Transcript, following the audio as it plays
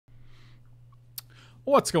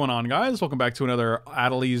What's going on, guys? Welcome back to another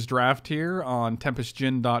Adelies draft here on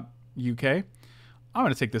TempestGin.uk. I'm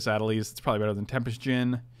going to take this Adelies. It's probably better than Tempest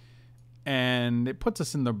Gin. And it puts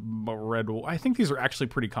us in the red. I think these are actually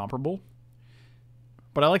pretty comparable.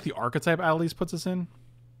 But I like the archetype Adelies puts us in.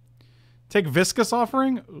 Take Viscous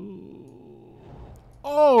Offering. Ooh.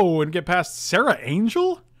 Oh, and get past Sarah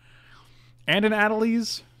Angel? And an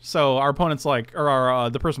Adelies. So our opponent's like, or our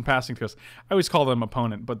the person passing to us. I always call them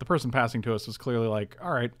opponent, but the person passing to us was clearly like,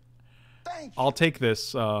 all right, I'll take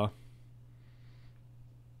this. Yeah,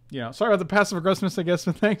 sorry about the passive aggressiveness, I guess,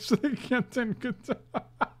 but thanks for the content. Good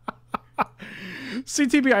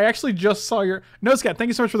CTB, I actually just saw your Noscat. Thank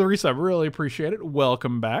you so much for the resub. Really appreciate it.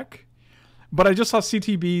 Welcome back. But I just saw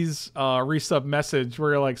CTB's resub message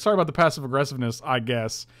where you're like, sorry about the passive aggressiveness, I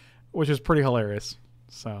guess, which is pretty hilarious.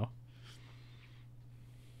 So.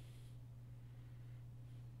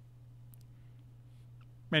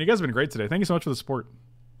 Man, you guys have been great today. Thank you so much for the support.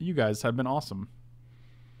 You guys have been awesome.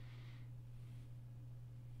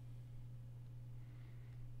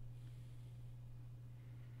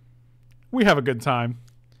 We have a good time.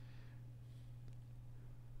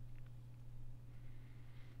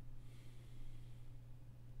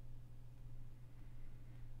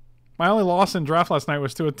 My only loss in draft last night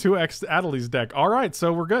was to a 2x Adelies deck. All right,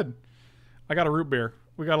 so we're good. I got a root beer.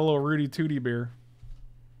 We got a little Rudy Tooty beer.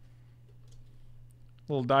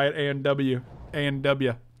 Little diet A&W.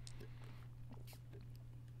 A&W.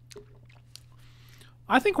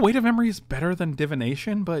 I think Weight of Memory is better than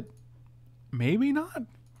Divination, but maybe not. I'm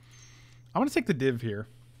going to take the Div here.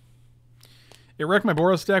 It wrecked my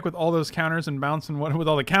Boros deck with all those counters and bounce and what with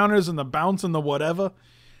all the counters and the bounce and the whatever.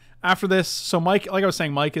 After this, so Mike, like I was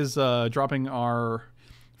saying, Mike is dropping our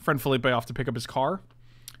friend Felipe off to pick up his car.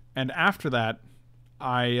 And after that,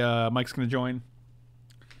 Mike's going to join.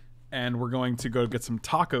 And we're going to go get some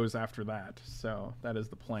tacos after that. So that is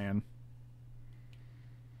the plan.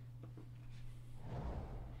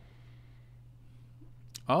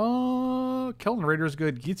 Kelvin Raider is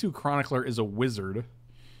good. Gitu Chronicler is a wizard.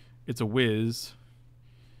 It's a whiz.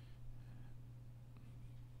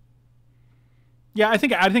 Yeah, I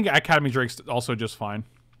think Academy Drake's also just fine.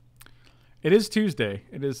 It is Tuesday.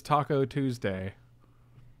 It is Taco Tuesday.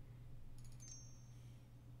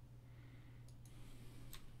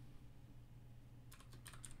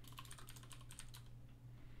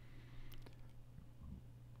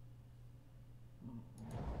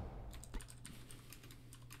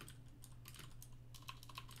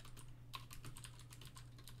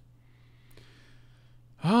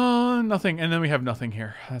 Nothing. And then we have nothing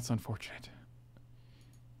here. That's unfortunate.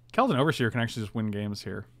 Keldon Overseer can actually just win games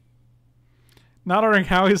here. Not ordering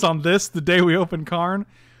Howie's on this, the day we open Karn.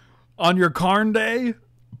 On your Karn day?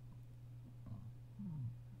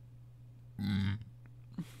 And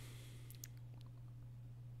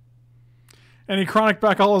he chronic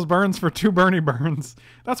back all his burns for 2 Bernie burns.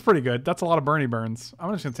 That's pretty good. That's a lot of Bernie burns.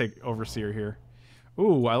 I'm just going to take Overseer here.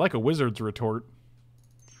 Ooh, I like a Wizard's Retort.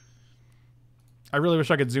 I really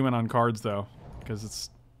wish I could zoom in on cards, though, because it's...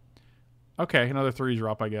 Okay, another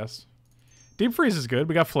 3-drop, I guess. Deep Freeze is good.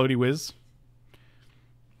 We got Floaty Whiz.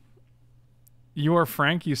 You are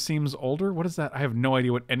Frank, you seems older? What is that? I have no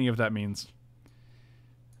idea what any of that means.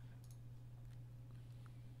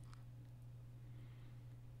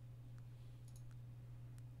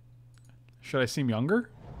 Should I seem younger?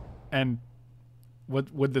 And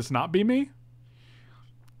would this not be me?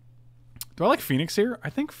 Do I like Phoenix here? I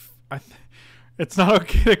think... It's not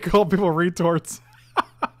okay to call people retorts.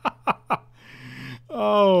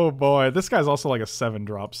 Oh, boy. This guy's also like a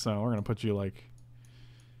 7-drop, so we're going to put you like...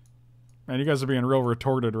 Man, you guys are being real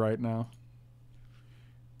retorted right now.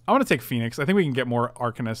 I want to take Phoenix. I think we can get more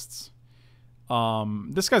Arcanists.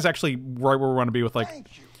 This guy's actually right where we want to be with like...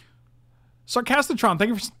 Sarcastatron, thank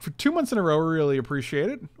you for 2 months in a row. We really appreciate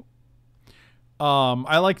it.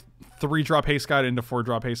 I like 3-drop Haste Guy into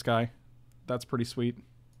 4-drop Haste Guy. That's pretty sweet.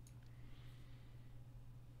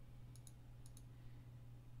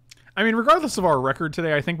 I mean, regardless of our record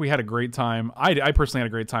today, I think we had a great time. I personally had a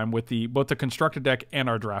great time with both the constructed deck and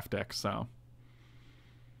our draft deck. So,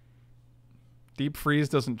 Deep Freeze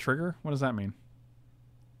doesn't trigger. What does that mean?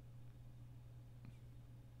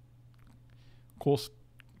 Cool.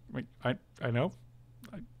 Wait, I know.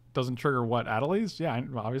 It doesn't trigger what, Adelies? Yeah,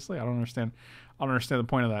 obviously. I don't understand. I don't understand the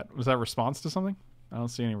point of that. Was that a response to something? I don't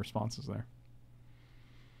see any responses there.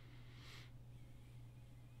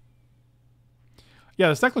 Yeah,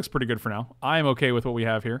 this deck looks pretty good for now. I am okay with what we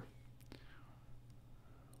have here.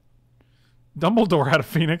 Dumbledore had a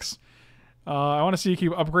Phoenix. I want to see you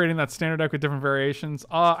keep upgrading that standard deck with different variations.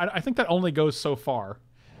 I think that only goes so far.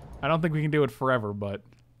 I don't think we can do it forever, but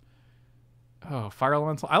Oh, Fire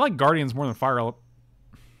Elemental. I like Guardians more than Fire Elemental.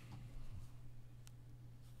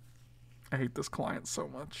 I hate this client so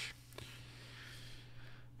much.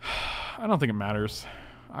 I don't think it matters.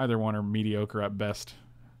 Either one are mediocre at best.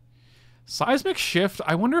 Seismic Shift.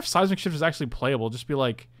 I wonder if Seismic Shift is actually playable. Just be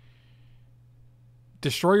like,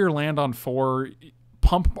 destroy your land on 4.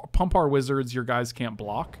 Pump our wizards. Your guys can't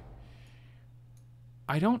block.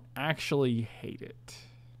 I don't actually hate it.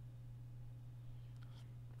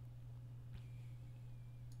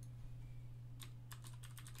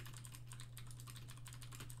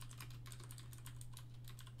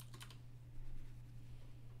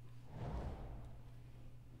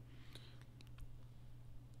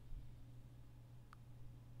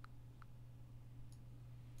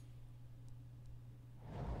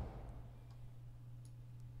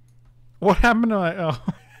 What happened to my... Oh,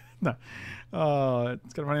 no.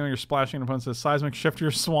 It's kind of funny when you're splashing and opponent says Seismic Shift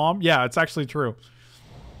your swamp. Yeah, it's actually true.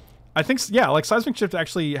 I think, yeah, like Seismic Shift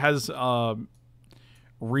actually has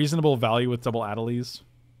reasonable value with double Adelies.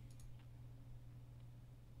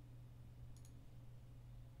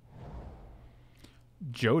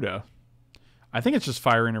 Joda. I think it's just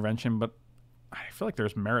Fire Intervention, but I feel like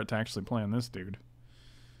there's merit to actually playing this dude.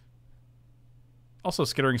 Also,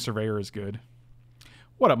 Skittering Surveyor is good.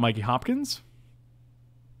 What up, Mikey Hopkins?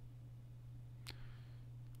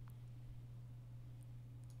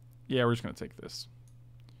 Yeah, we're just going to take this.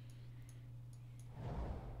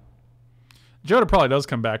 Joda probably does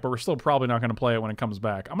come back, but we're still probably not going to play it when it comes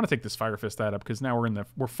back. I'm going to take this Fire Fist that up because now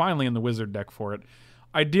we're finally in the wizard deck for it.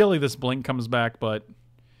 Ideally, this Blink comes back, but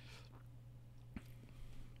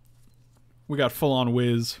we got full-on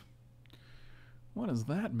Wiz. What does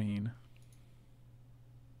that mean?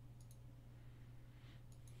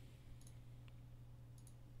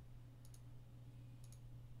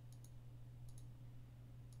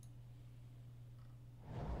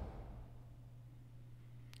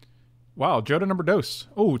 Wow, Joda number dose.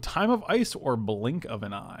 Oh, Time of Ice or Blink of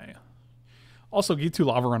an Eye. Also, Gitu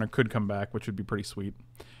Lava Runner could come back, which would be pretty sweet.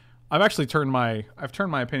 I've actually turned my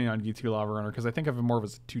opinion on Gitu Lava Runner because I think of him more of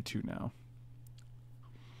as a 2/2 now.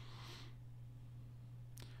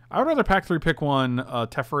 I would rather pack 3 pick one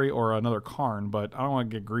Teferi or another Karn, but I don't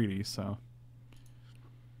want to get greedy, so.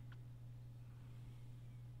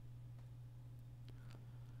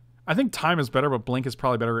 I think Time is better, but Blink is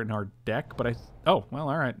probably better in our deck. But oh, well,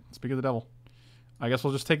 all right. Speak of the devil. I guess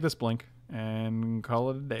we'll just take this Blink and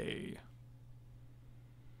call it a day.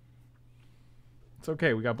 It's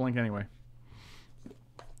okay. We got Blink anyway.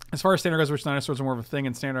 As far as Standard goes, which dinosaurs are more of a thing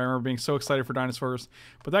in Standard, I remember being so excited for dinosaurs,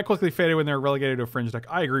 but that quickly faded when they were relegated to a fringe deck.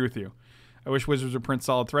 I agree with you. I wish Wizards would print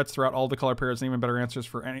solid threats throughout all the color pairs and even better answers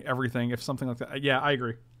for everything, if something like that. Yeah, I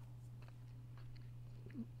agree.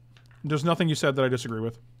 There's nothing you said that I disagree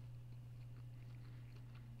with.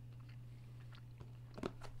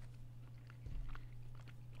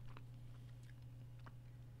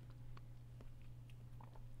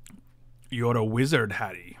 You're a wizard,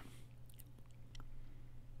 Hattie.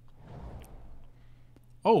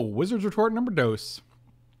 Oh, Wizard's Retort number dose.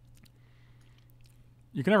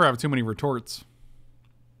 You can never have too many retorts.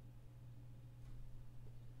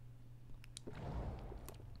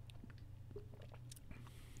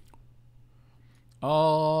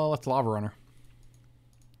 Oh, that's Lava Runner.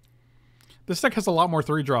 This deck has a lot more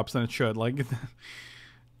 3-drops than it should. Like,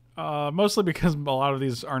 mostly because a lot of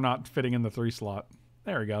these are not fitting in the 3 slot.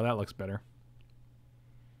 There we go. That looks better.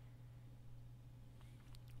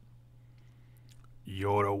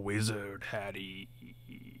 You're a wizard, Hattie.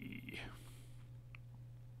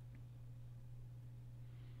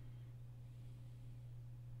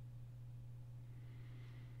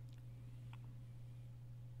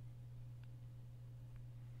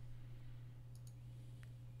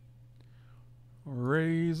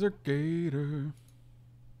 Razor Gator.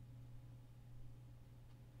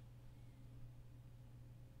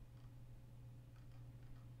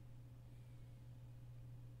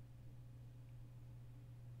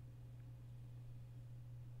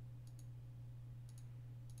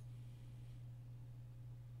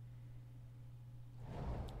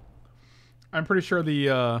 I'm pretty sure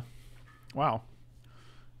the, wow.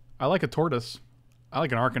 I like a Tortoise. I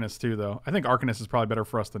like an Arcanist too, though. I think Arcanist is probably better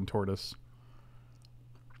for us than Tortoise.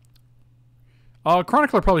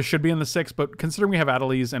 Chronicler probably should be in the 6, but considering we have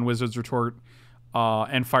Adelies and Wizard's Retort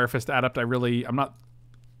and Fire Fist Adept, I'm not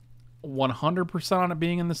 100% on it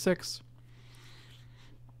being in the 6.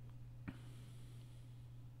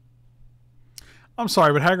 I'm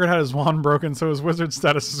sorry, but Hagrid had his wand broken, so his wizard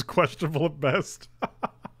status is questionable at best.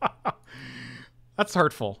 That's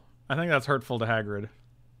hurtful. I think that's hurtful to Hagrid.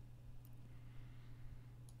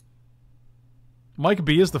 Mike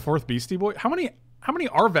B is the fourth Beastie Boy. How many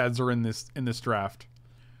Arvads are in this draft?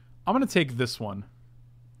 I'm gonna take this one.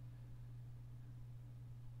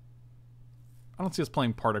 I don't see us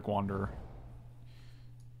playing Partick Wanderer.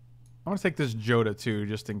 I'm gonna take this Joda too,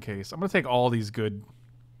 just in case. I'm gonna take all these good.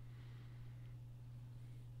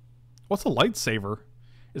 What's a lightsaber?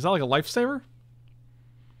 Is that like a lifesaver?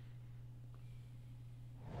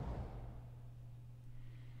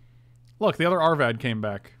 Look, the other Arvad came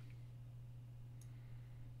back.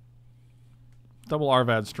 Double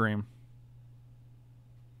Arvad stream.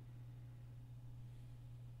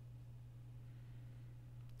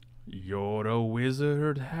 You're a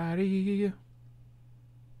wizard, Harry.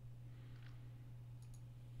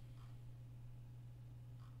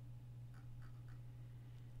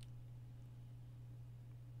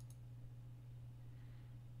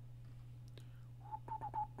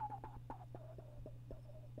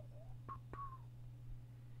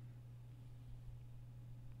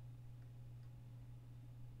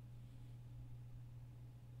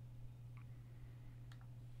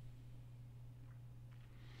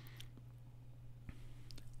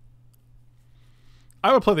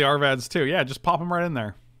 I would play the Arvads too. Yeah, just pop them right in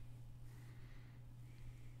there.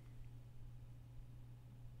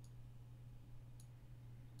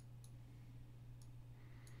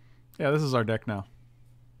 Yeah, this is our deck now.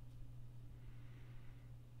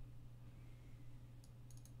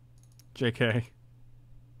 JK.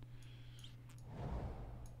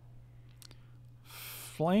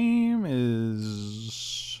 Flame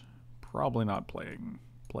is probably not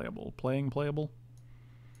playable. Playable.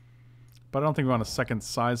 But I don't think we want a second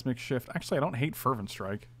seismic shift. Actually, I don't hate Fervent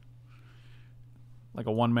Strike. Like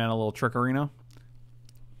a one-mana little Trickerino.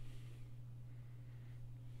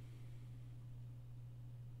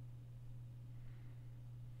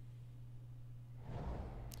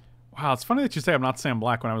 Wow, it's funny that you say I'm not Sam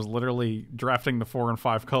Black when I was literally drafting the 4 and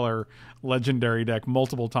 5 color legendary deck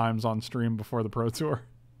multiple times on stream before the Pro Tour.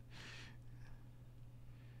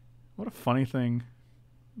 What a funny thing.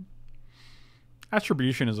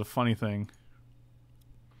 Attribution is a funny thing.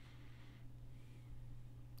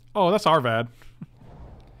 Oh, that's Arvad.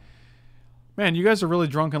 Man, you guys are really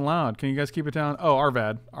drunk and loud. Can you guys keep it down? Oh,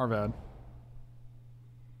 Arvad. Arvad.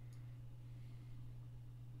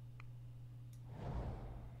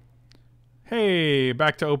 Hey,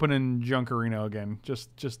 back to opening Junkerino again.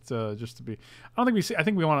 Just to be. I don't think we see. I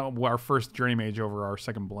think we want our first Journey Mage over our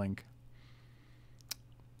second Blink.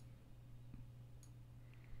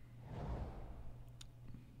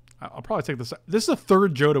 I'll probably take this. This is the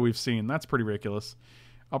third Joda we've seen. That's pretty ridiculous.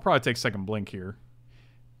 I'll probably take second Blink here.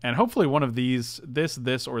 And hopefully one of these, this,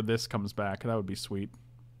 or this comes back. That would be sweet.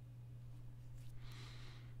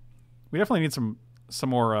 We definitely need some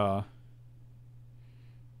more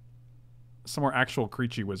actual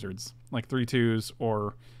Creechy wizards. Like 3/2s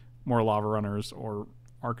or more Lava Runners or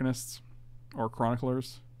Arcanists or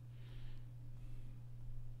Chroniclers.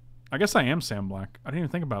 I guess I am Sam Black. I didn't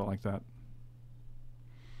even think about it like that.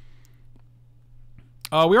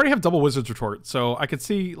 We already have double Wizard's Retort, so I could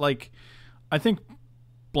see, like, I think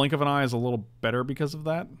Blink of an Eye is a little better because of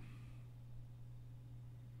that.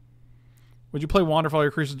 Would you play Wander for all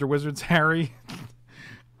your creatures or wizards, Harry?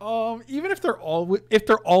 Even if they're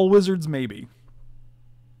all wizards, maybe.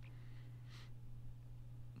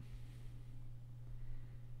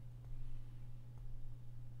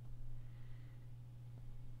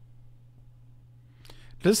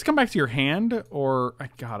 Does this come back to your hand, or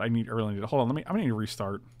God? I really need to hold on. I'm gonna need to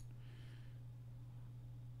restart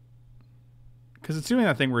because it's doing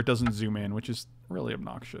that thing where it doesn't zoom in, which is really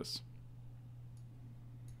obnoxious.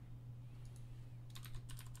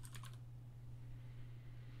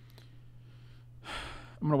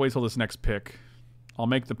 I'm gonna wait till this next pick. I'll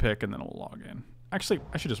make the pick and then we'll log in. Actually,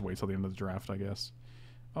 I should just wait till the end of the draft, I guess.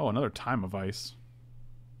 Oh, another Time of Ice.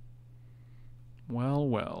 Well,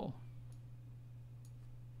 well.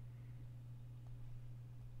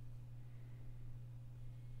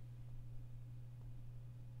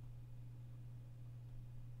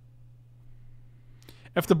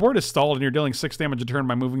 If the board is stalled and you're dealing 6 damage a turn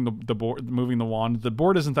by moving the wand, the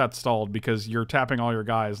board isn't that stalled because you're tapping all your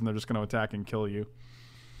guys and they're just going to attack and kill you.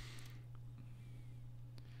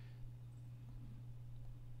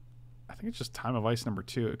 I think it's just Time of Ice number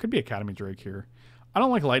 2. It could be Academy Drake here. I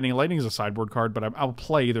don't like Lightning. Lightning is a sideboard card, but I'll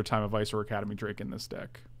play either Time of Ice or Academy Drake in this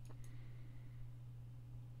deck.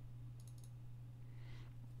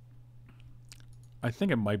 I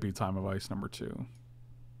think it might be Time of Ice number 2.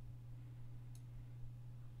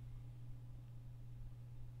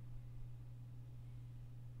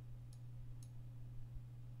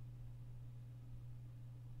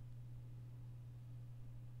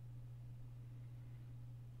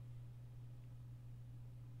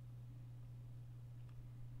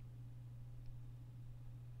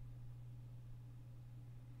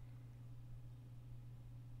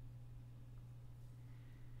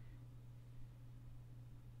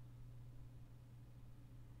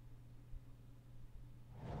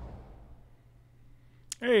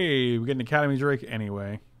 Hey, we get an Academy Drake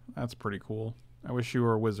anyway. That's pretty cool. I wish you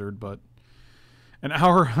were a wizard, but... An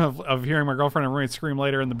hour of hearing my girlfriend and roommate scream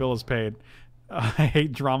later and the bill is paid. I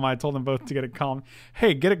hate drama. I told them both to get it calm.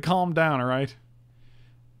 Hey, get it calmed down, alright?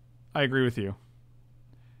 I agree with you.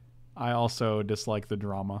 I also dislike the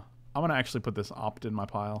drama. I'm going to actually put this opt in my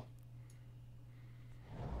pile.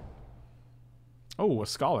 Oh, a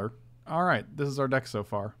scholar. Alright, this is our deck so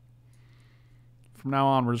far. From now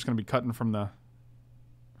on, we're just going to be cutting from the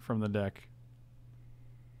deck.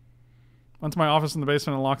 Went to my office in the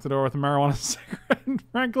basement and locked the door with a marijuana cigarette and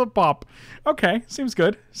Franklin pop. Okay, seems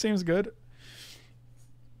good. Seems good.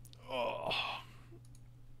 Oh.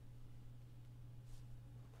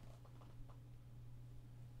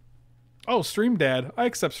 Oh, Stream Dad. I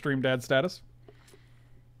accept Stream Dad status.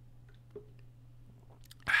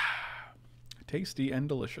 Tasty and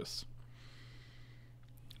delicious.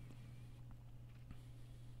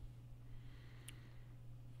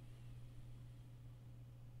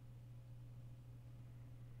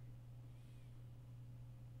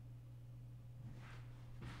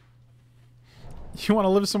 You want to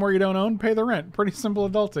live somewhere you don't own? Pay the rent. Pretty simple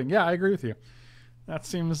adulting. Yeah, I agree with you. That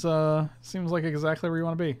seems like exactly where you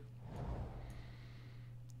want to be.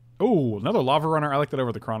 Oh, another Lava Runner. I like that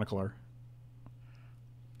over the Chronicler.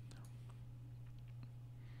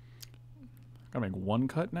 Gotta make one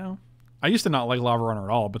cut now. I used to not like Lava Runner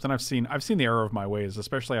at all, but then I've seen the error of my ways,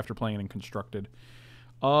 especially after playing it in Constructed.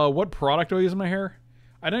 What product do I use in my hair?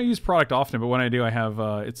 I don't use product often, but when I do, I have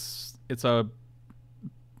it's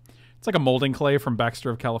like a molding clay from Baxter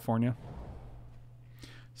of California.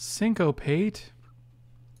 Syncopate.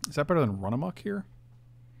 Is that better than Run Amok here?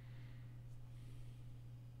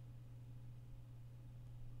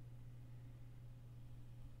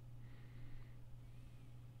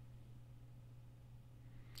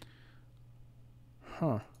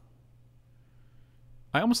 Huh.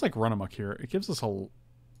 I almost like Run Amok here. It gives us a...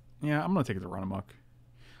 Yeah, I'm going to take it to Run Amok.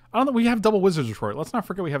 I don't know. We have double Wizard's Retort. Let's not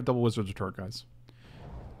forget we have double Wizard's Retort, guys.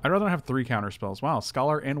 I'd rather not have 3 counter spells. Wow,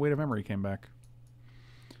 Scholar and Weight of Memory came back.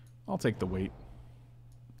 I'll take the weight.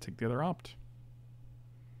 Take the other opt.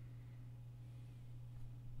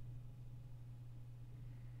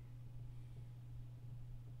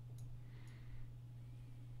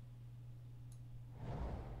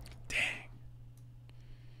 Dang.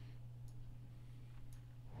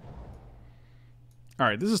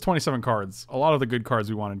 Alright, this is 27 cards. A lot of the good cards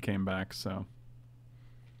we wanted came back, so...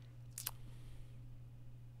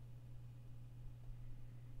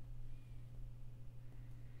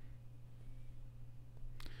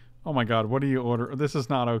 Oh my god, what do you order? This is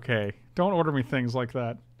not okay. Don't order me things like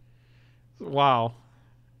that. Wow.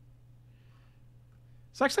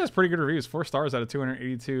 This actually has pretty good reviews. 4 stars out of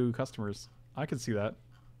 282 customers. I could see that.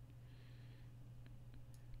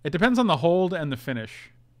 It depends on the hold and the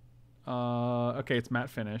finish. Okay, it's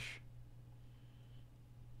matte finish.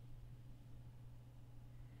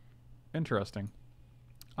 Interesting.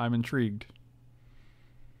 I'm intrigued.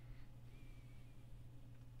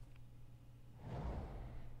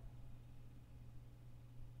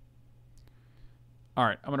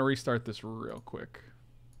 Alright, I'm going to restart this real quick.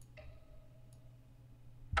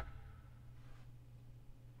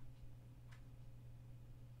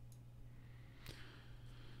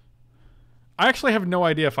 I actually have no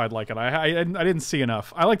idea if I'd like it. I didn't see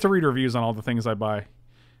enough. I like to read reviews on all the things I buy.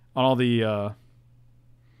 On all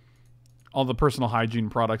the personal hygiene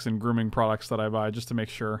products and grooming products that I buy, just to make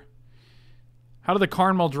sure. How did the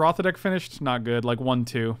Karn Muldrotha deck finish? Not good. Like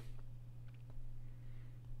 1-2.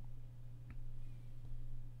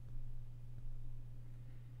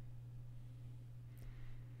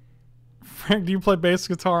 Frank, do you play bass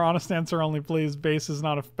guitar? Honest answer only, please. Bass is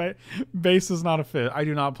not a fit. I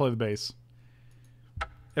do not play the bass.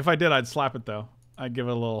 If I did, I'd slap it though. I'd give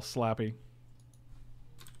it a little slappy.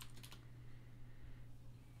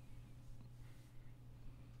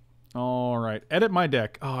 All right, edit my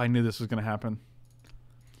deck. Oh, I knew this was gonna happen.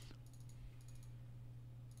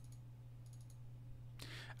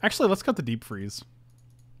 Actually, let's cut the deep freeze.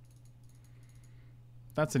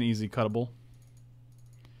 That's an easy cuttable.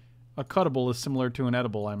 A cuttable is similar to an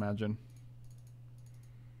edible, I imagine.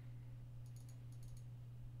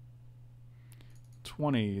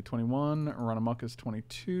 $20, $21. Run Amok is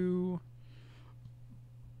 $22.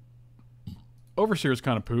 Overseer is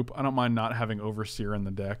kind of poop. I don't mind not having Overseer in the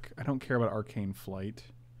deck. I don't care about Arcane Flight.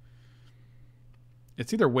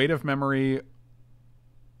 It's either Weight of Memory...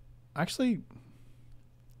 Actually...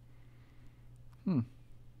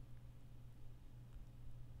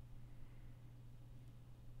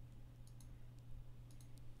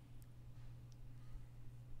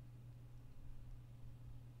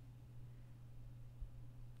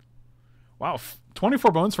 Wow,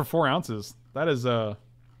 24 bones for 4 ounces. That is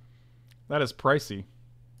pricey.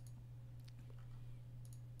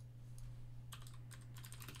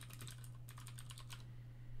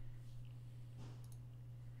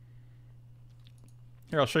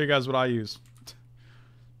 Here, I'll show you guys what I use.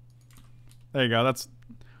 There you go. That's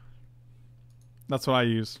what I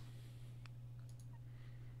use.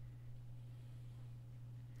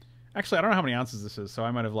 Actually, I don't know how many ounces this is, so I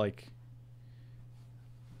might have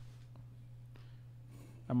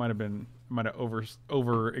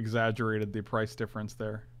over exaggerated the price difference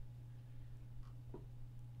there.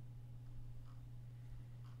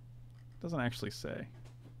 Doesn't actually say.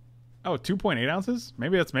 Oh, 2.8 ounces?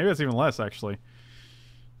 Maybe that's even less actually.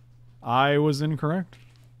 I was incorrect.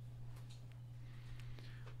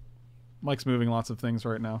 Mike's moving lots of things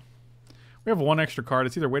right now. We have 1 extra card.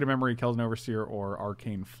 It's either Weight of Memory, Kelvin Overseer, or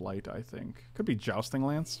Arcane Flight, I think. Could be Jousting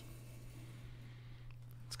Lance.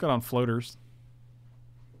 It's good on floaters.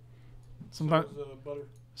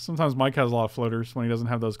 Sometimes Mike has a lot of floaters when he doesn't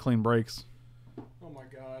have those clean breaks. Oh my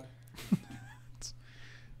god.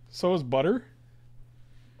 So is butter?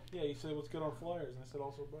 Yeah, you said what's good on flyers, and I said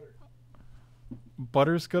also butter.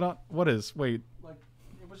 Butter's good on... What is? Wait. Like,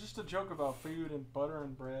 it was just a joke about food and butter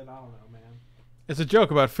and bread. I don't know, man. It's a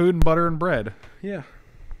joke about food and butter and bread. Yeah.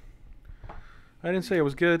 I didn't say it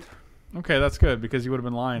was good. Okay, that's good, because you would have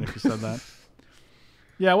been lying if you said that.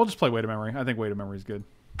 Yeah, we'll just play Weight of Memory. I think Weight of Memory is good.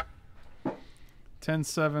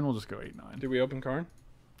 10-7, we'll just go 8-9. Did we open Karn?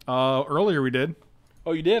 Earlier we did.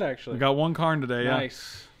 Oh, you did, actually? We got 1 Karn today, yeah.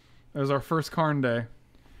 Nice. It was our first Karn day.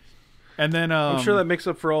 And then... I'm sure that makes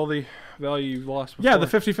up for all the value you've lost before. Yeah, the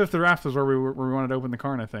 55th draft was where we wanted to open the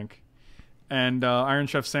Karn, I think. And Iron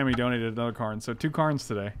Chef Sammy donated another Karn. So 2 Karns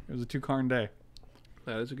today. It was a 2 Karn day.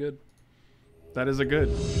 That is a good. That is a good.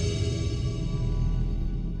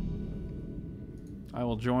 I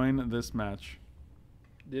will join this match.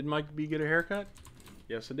 Did Mike B get a haircut?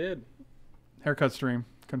 Yes, it did. Haircut stream.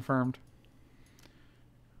 Confirmed.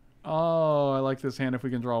 Oh, I like this hand if we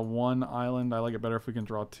can draw 1 island. I like it better if we can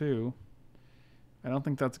draw 2. I don't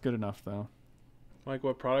think that's good enough, though. Mike,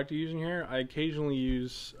 what product are you using here? I occasionally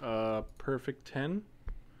use Perfect 10,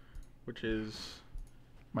 which is...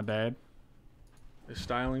 My dad. A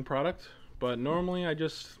styling product. But normally I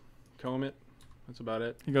just comb it. That's about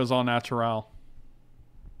it. He goes all natural.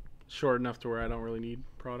 Short enough to where I don't really need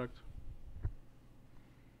product.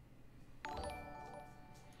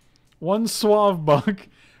 1 suave buck.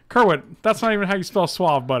 Kerwin, that's not even how you spell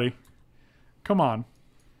suave, buddy. Come on.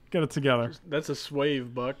 Get it together. That's a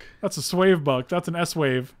swave buck. That's a swave buck. That's an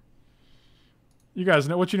S-wave. You guys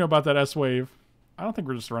know what you know about that S-wave. I don't think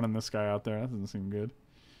we're just running this guy out there. That doesn't seem good.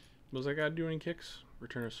 Was that guy doing kicks?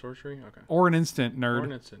 Return of sorcery? Okay. Or an instant, nerd. Or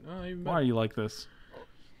an instant. Oh, even better. Why are you like this?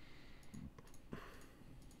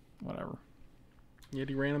 Whatever. Yet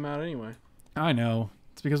he ran him out anyway. I know.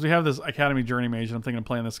 It's because we have this Academy Journey Mage and I'm thinking of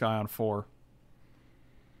playing this guy on 4.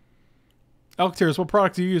 Elk Tears, what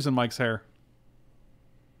product do you use in Mike's hair?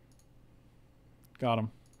 Got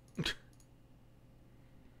him.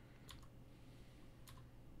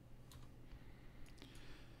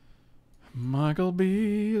 Michael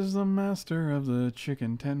B is the master of the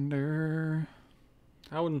chicken tender.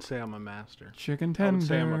 I wouldn't say I'm a master. Chicken tender. I would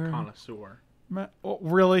say I'm a connoisseur. Oh,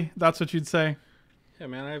 really? That's what you'd say? Yeah,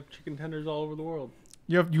 man, I have chicken tenders all over the world.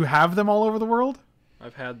 You have them all over the world?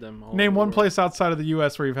 I've had them all Name over one the world. place outside of the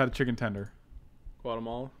U.S. where you've had a chicken tender.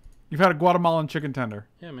 Guatemala. You've had a Guatemalan chicken tender.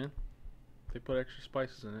 Yeah, man. They put extra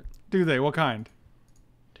spices in it. Do they? What kind?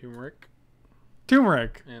 Turmeric.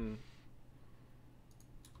 Turmeric. And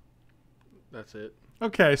that's it.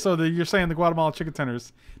 Okay, so you're saying the Guatemalan chicken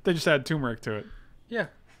tenders, they just add turmeric to it. Yeah,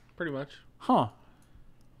 pretty much. Huh.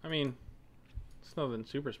 I mean, it's nothing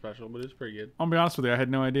super special, but it's pretty good. I'll be honest with you, I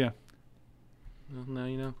had no idea. Well, now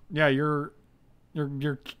you know. Yeah, your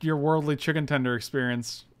worldly chicken tender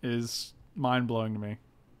experience is mind-blowing to me.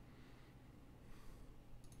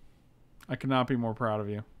 I could not be more proud of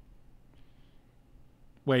you.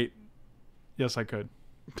 Wait. Yes, I could.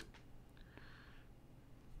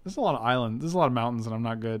 There's a lot of islands. There's a lot of mountains, and I'm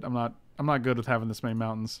not good. I'm not good with having this many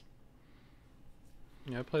mountains.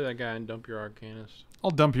 Yeah, play that guy and dump your Arcanist.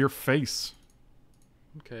 I'll dump your face.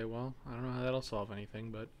 Okay, well, I don't know how that'll solve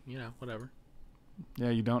anything, but, you know, whatever.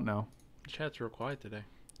 Yeah, you don't know. The chat's real quiet today.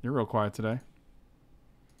 You're real quiet today.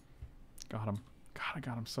 Got him. God, I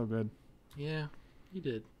got him so good. Yeah, you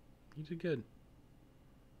did. You did good.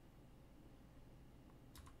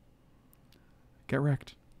 Get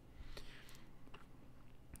wrecked.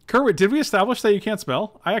 Kerwin, did we establish that you can't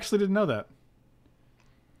spell? I actually didn't know that.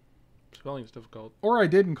 Spelling's difficult. Or I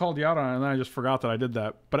did and called you out on it, and then I just forgot that I did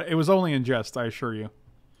that. But it was only in jest, I assure you.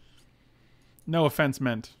 No offense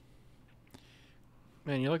meant.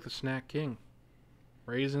 Man, you're like the snack king.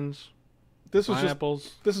 Raisins, This was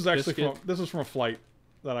pineapples. This is actually biscuit. this was from a flight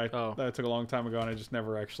that I Oh. that I took a long time ago, and I just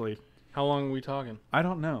never actually. How long are we talking? I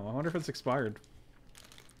don't know. I wonder if it's expired.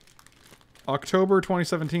 October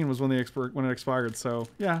 2017 was when when it expired. So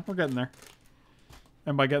yeah, we're getting there.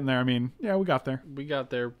 And by getting there, I mean yeah, we got there. We got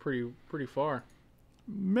there pretty far.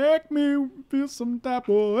 Make me feel some type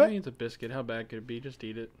of I way. mean, it's a biscuit. How bad could it be? Just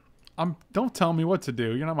eat it. Don't tell me what to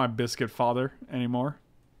do. You're not my biscuit father anymore.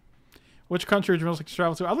 Which country would you most like to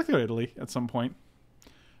travel to? I'd like to go to Italy at some point.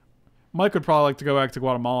 Mike would probably like to go back to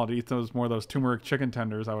Guatemala to eat those turmeric chicken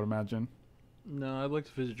tenders, I would imagine. No, I'd like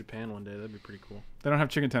to visit Japan one day. That'd be pretty cool. They don't have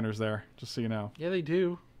chicken tenders there, just so you know. Yeah, they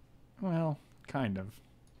do. Well, kind of.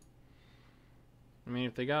 I mean,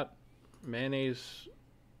 if they got mayonnaise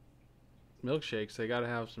milkshakes, they gotta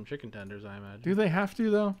have some chicken tenders, I imagine. Do they have to,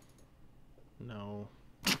 though? No.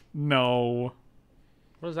 No.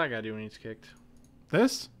 What does that guy do when he's kicked?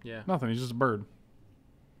 This? Yeah. Nothing. He's just a bird.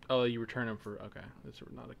 Oh, you return him for... Okay. That's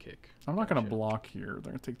not a kick. I'm not going to Gotcha. block here.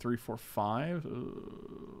 They're going to take 3, 4, 5.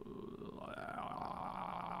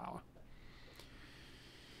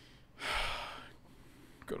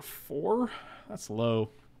 Go to 4. That's low.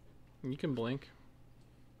 You can blink.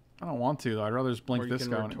 I don't want to, though. I'd rather just blink Or you this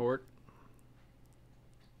can guy. retort.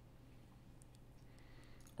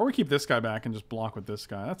 Or we keep this guy back and just block with this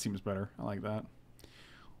guy. That seems better. I like that.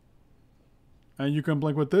 And you can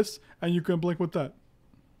blink with this, and you can blink with that.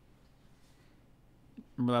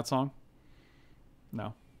 Remember that song?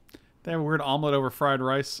 No. They have a weird omelet over fried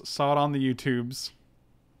rice. Saw it on the YouTubes.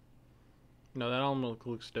 No, that omelet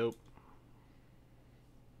looks dope.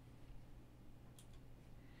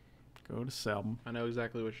 Go to Selm. I know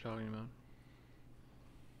exactly what you're talking about.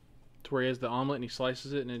 It's where he has the omelet and he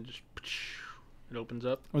slices it and it just... It opens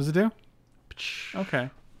up. What does it do? Okay.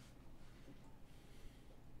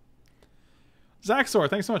 Zaxor,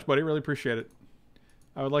 thanks so much, buddy. Really appreciate it.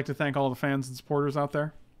 I would like to thank all the fans and supporters out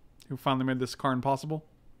there who finally made this card possible.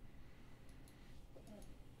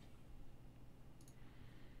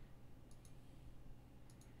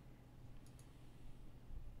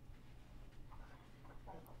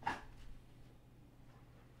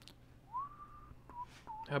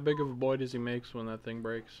 How big of a boy does he make when that thing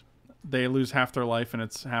breaks? They lose half their life, and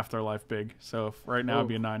it's half their life big. So if right now it'd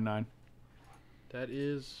be a 9/9. That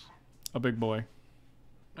is... A big boy.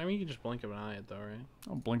 I mean, you can just blink of an eye at though, right?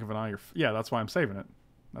 Oh, blink of an eye. Yeah, that's why I'm saving it.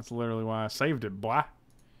 That's literally why I saved it, boy.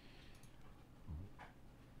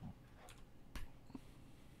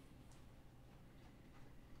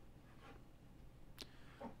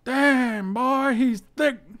 Damn, boy, he's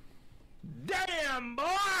thick. Damn, boy,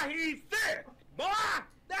 he's thick. Boy,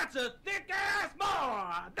 that's a thick-ass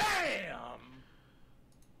boy. Damn.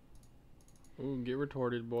 Ooh, get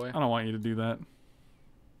retorted, boy. I don't want you to do that.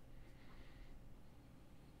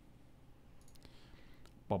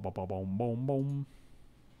 Boom, boom, boom, boom, boom, boom.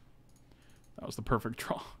 That was the perfect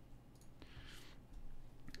draw.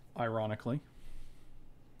 Ironically.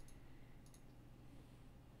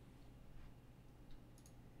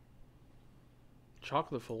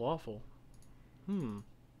 Chocolate falafel.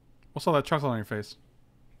 What's all that chocolate on your face?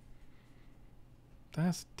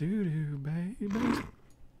 That's doo-doo, baby.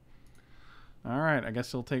 Alright, I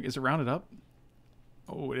guess he'll take... Is it rounded up?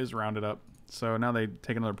 Oh, it is rounded up. So now they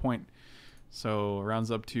take another point. So it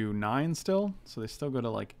rounds up to 9 still. So they still go to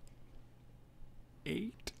like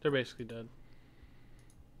 8. They're basically dead.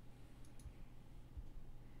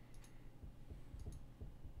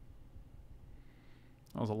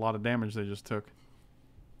 That was a lot of damage they just took.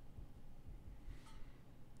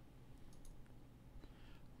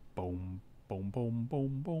 Boom, boom, boom,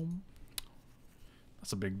 boom, boom.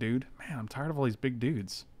 That's a big dude. Man, I'm tired of all these big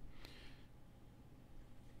dudes.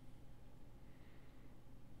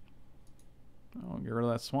 Oh, get rid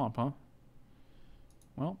of that swamp, huh?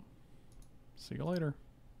 Well, see you later.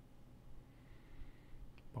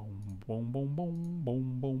 Boom, boom, boom, boom,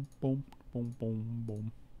 boom, boom, boom, boom, boom,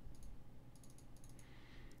 boom.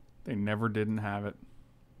 They never didn't have it.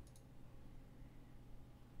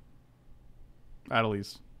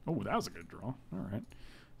 Adelise. Oh, that was a good draw. All right.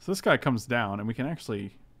 So this guy comes down, and we can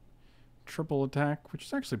actually triple attack, which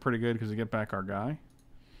is actually pretty good because we get back our guy.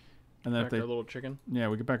 And then Back if they, our little chicken. yeah,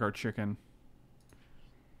 we get back our chicken.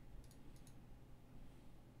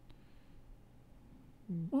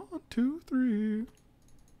 One, two, three.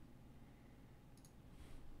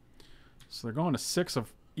 So they're going to 6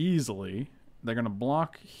 of easily. They're going to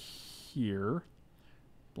block here,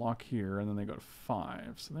 and then they go to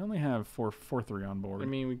 5. So they only have 4/3 on board. I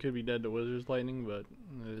mean, we could be dead to Wizard's Lightning, but...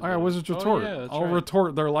 I got Wizard's Retort. Yeah, that's I'll right.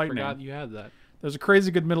 retort their lightning. Forgot you had that. There's a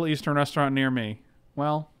crazy good Middle Eastern restaurant near me.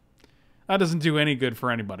 Well, that doesn't do any good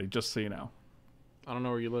for anybody, just so you know. I don't know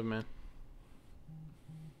where you live, man.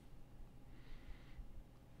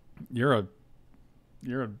 You're a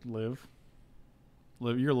Liv.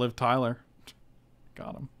 You're Liv Tyler.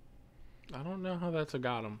 Got him. I don't know how that's a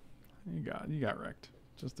got him. You got wrecked.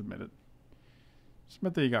 Just admit it. Just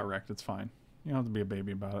admit that you got wrecked. It's fine. You don't have to be a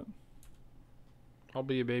baby about it. I'll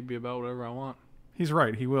be a baby about whatever I want. He's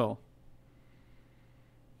right. He will.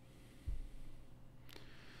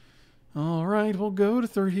 All right, we'll go to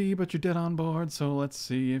 3, but you're dead on board. So let's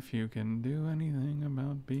see if you can do anything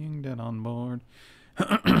about being dead on board.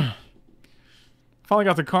 Finally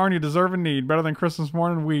got the car you deserve and need. Better than Christmas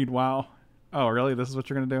morning weed. Wow. Oh, really? This is what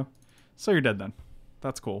you're going to do? So you're dead then.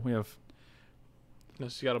 That's cool. We have...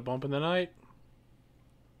 Unless you got a bump in the night.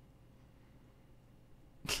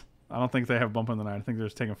 I don't think they have bump in the night. I think they're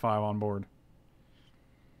just taking 5 on board.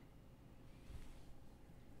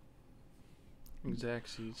 Exact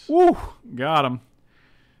seats. Woo! Got him.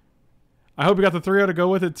 I hope you got the 3-0 to go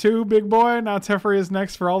with it too, big boy. Now Teferi is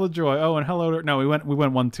next for all the joy. Oh, and hello to... No, we went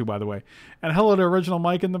 1-2, by the way. And hello to original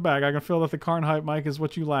Mike in the back. I can feel that the Karn hype, Mike, is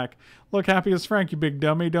what you lack. Look happy as Frank, you big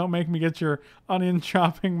dummy. Don't make me get your onion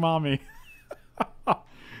chopping mommy.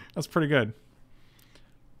 That's pretty good.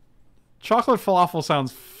 Chocolate falafel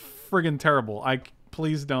sounds friggin' terrible.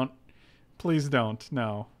 Please don't. Please don't.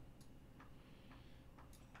 No.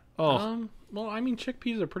 Oh. Well, I mean,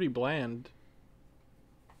 chickpeas are pretty bland.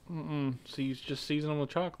 So you just season them with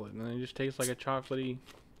chocolate, and then it just tastes like a chocolatey...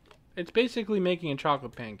 It's basically making a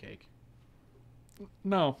chocolate pancake.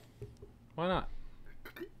 No. Why not?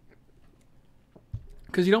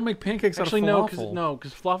 Because you don't make pancakes Actually, out of falafel. no,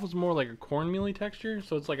 because falafel's more like a cornmealy texture,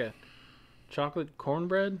 so it's like a chocolate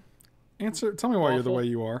cornbread. Tell me why you're the Falafel? way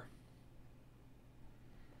you are.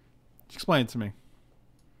 Explain it to me.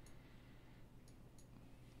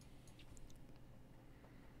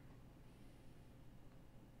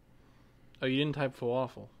 Oh, you didn't type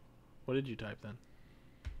falafel. What did you type then?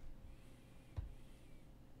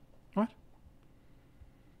 What?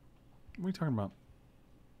 What are you talking about?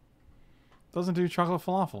 Doesn't do chocolate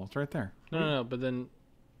falafel. It's right there. No, but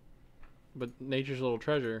Nature's Little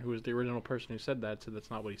Treasure, who was the original person who said that's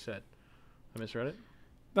not what he said. I misread it?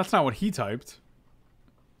 That's not what he typed.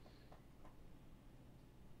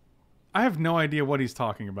 I have no idea what he's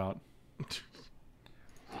talking about.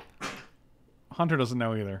 Hunter doesn't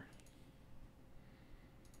know either.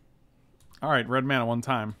 All right, red mana one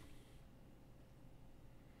time.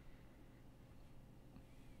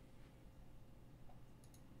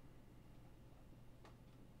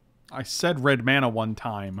 I said red mana one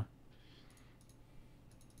time.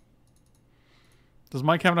 Does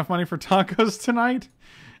Mike have enough money for tacos tonight?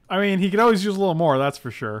 I mean, he could always use a little more, that's for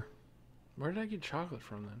sure. Where did I get chocolate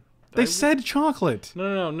from then? They said chocolate.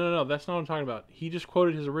 No. That's not what I'm talking about. He just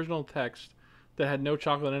quoted his original text that had no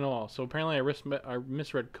chocolate in it at all. So apparently I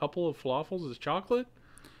misread a couple of falafels as chocolate.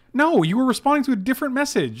 No, you were responding to a different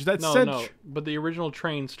message that said... No, but the original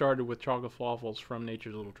train started with chocolate falafels from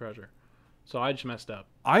Nature's Little Treasure. So I just messed up.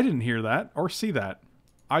 I didn't hear that or see that.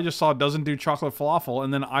 I just saw doesn't do chocolate falafel,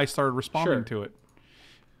 and then I started responding to it.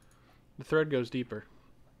 The thread goes deeper.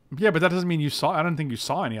 Yeah, but that doesn't mean you saw... I don't think you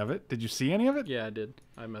saw any of it. Did you see any of it? Yeah, I did.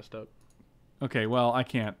 I messed up. Okay, well, I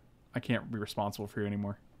can't be responsible for you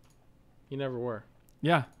anymore. You never were.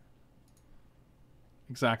 Yeah.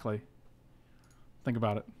 Exactly. Think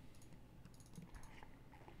about it.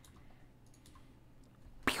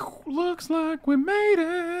 Pew, looks like we made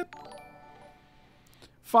it.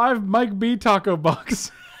 5 Mike B taco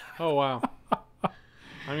bucks. Oh, wow.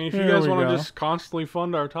 I mean, if you There guys we want go. to just constantly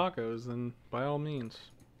fund our tacos, then by all means.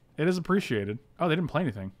 It is appreciated. Oh, they didn't play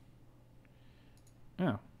anything.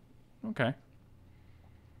 Yeah. Okay.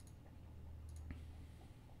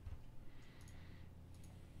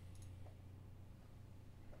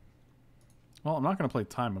 Well, I'm not going to play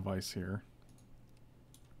Time of Ice here.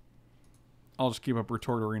 I'll just keep up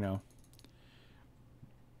Retortorino.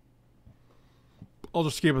 I'll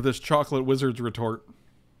just keep up this Chocolate Wizard's Retort.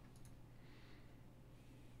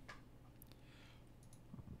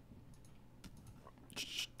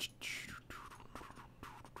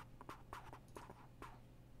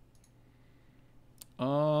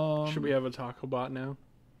 Should we have a taco bot now?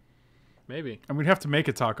 Maybe. And we'd have to make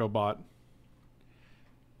a taco bot.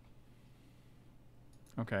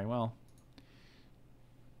 Okay, well.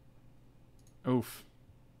 Oof.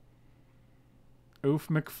 Oof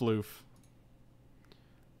McFloof.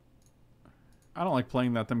 I don't like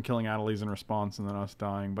playing that, them killing Adelies in response and then us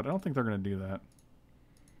dying, but I don't think they're going to do that.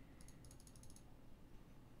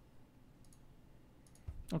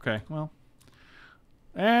 Okay, well.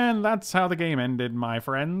 And that's how the game ended, my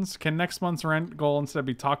friends. Can next month's rent goal instead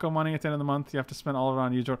be taco money at the end of the month? You have to spend all of it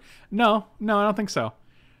on usual. No, I don't think so.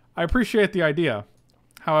 I appreciate the idea.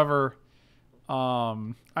 However,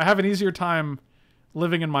 I have an easier time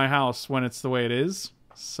living in my house when it's the way it is.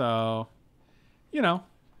 So, you know.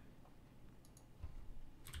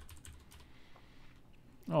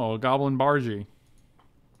 Oh, Goblin Bargy.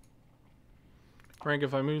 Frank,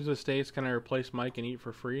 if I move to the States, can I replace Mike and eat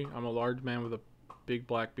for free? I'm a large man with a big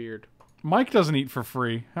black beard. Mike doesn't eat for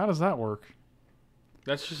free. How does that work?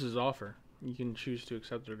 That's just his offer. You can choose to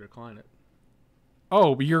accept or decline it.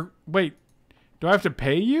 Oh, wait. Do I have to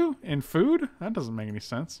pay you in food? That doesn't make any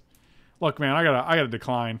sense. Look, man, I gotta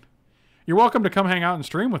decline. You're welcome to come hang out and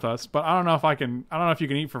stream with us, but I don't know if you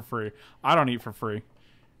can eat for free. I don't eat for free.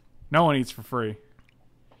 No one eats for free.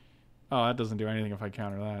 Oh, that doesn't do anything if I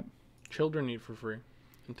counter that. Children eat for free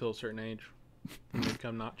until a certain age. And they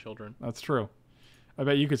become not children. That's true. I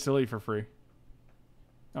bet you could still eat for free.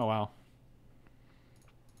 Oh, wow.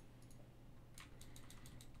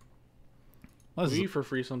 We eat for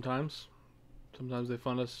free sometimes. Sometimes they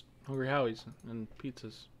fund us Hungry Howie's and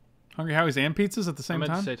pizzas. Hungry Howie's and pizzas at the same time?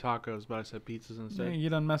 I meant to say tacos, but I said pizzas instead. Yeah, you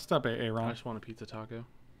done messed up, Ron. I just want a pizza taco.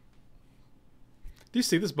 Do you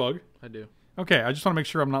see this bug? I do. Okay, I just want to make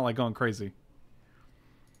sure I'm not like going crazy.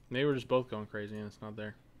 They were just both going crazy and it's not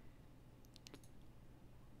there.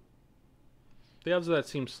 The odds of that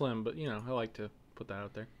seem slim, but, you know, I like to put that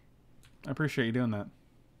out there. I appreciate you doing that.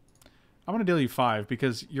 I'm going to deal you 5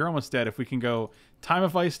 because you're almost dead. If we can go Time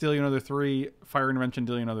of Ice, deal you another 3. Fire Intervention,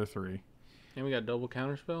 deal you another 3. And we got double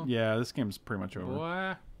counterspell? Yeah, this game's pretty much over.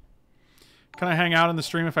 What? Can I hang out in the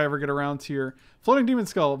stream if I ever get around to your Floating Demon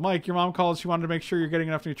Skull? Mike, your mom called. She wanted to make sure you're getting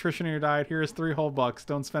enough nutrition in your diet. Here is 3 whole bucks.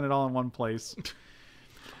 Don't spend it all in one place.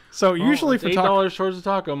 So usually for $8 towards the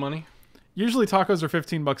taco money. Usually tacos are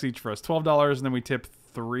 $15 each for us. $12 and then we tip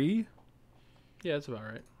 3. Yeah, that's about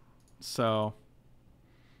right. So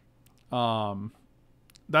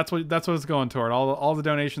that's what it's going toward. All the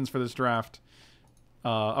donations for this draft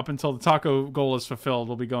up until the taco goal is fulfilled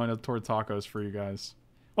will be going toward tacos for you guys.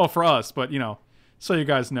 Well, for us, but you know, so you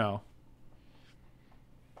guys know.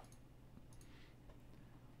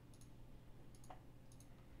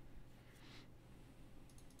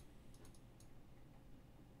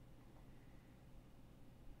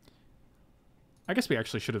 I guess we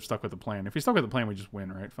actually should have stuck with the plan. If we stuck with the plan, we just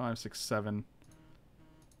win, right? 5, 6, 7.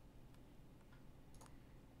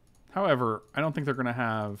 However, I don't think they're going to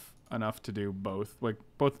have enough to do both. Like,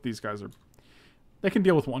 both of these guys are... They can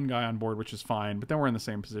deal with one guy on board, which is fine, but then we're in the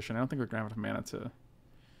same position. I don't think they're going to have enough mana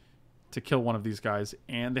to kill one of these guys.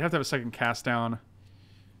 And they have to have a second cast down.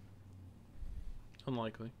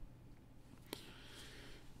 Unlikely.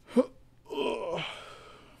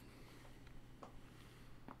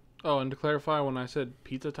 Oh, and to clarify, when I said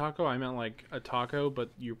pizza taco, I meant like a taco,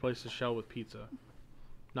 but you replace the shell with pizza.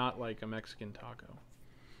 Not like a Mexican taco.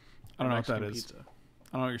 I don't know what that is. Pizza. I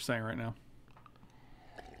don't know what you're saying right now.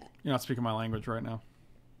 You're not speaking my language right now.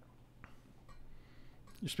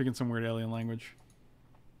 You're speaking some weird alien language.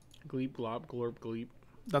 Gleep, glop, glorp, gleep.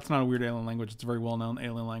 That's not a weird alien language. It's a very well-known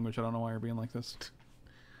alien language. I don't know why you're being like this.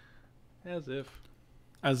 As if.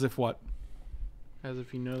 As if what? As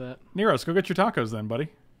if you know that. Neros, go get your tacos then, buddy.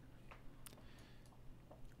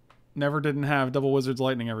 Never didn't have double Wizard's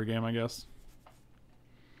Lightning every game, I guess.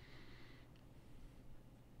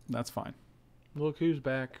 That's fine. Look who's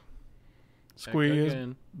back. Squeeze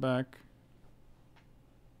back.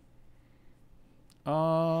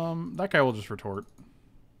 That guy will just retort.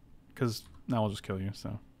 Because now we'll just kill you,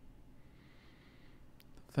 so.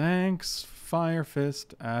 Thanks, Fire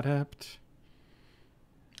Fist Adept.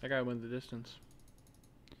 That guy went the distance.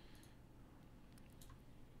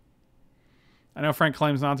 I know Frank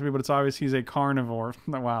claims not to be, but it's obvious he's a carnivore.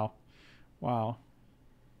 Wow. Wow.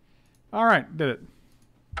 All right, did it.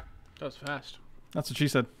 That was fast. That's what she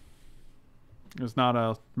said. It was not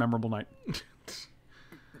a memorable night.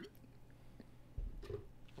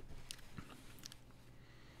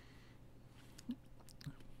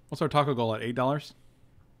 What's our taco goal at? $8?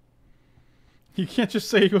 You can't just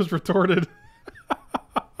say he was retorted.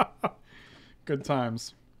 Good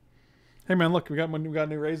times. Hey man, look, we got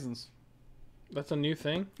new raisins. That's a new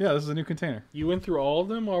thing? Yeah, this is a new container. You went through all of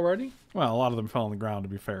them already? Well, a lot of them fell on the ground, to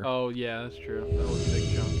be fair. Oh, yeah, that's true. That was a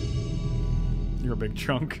big chunk. You're a big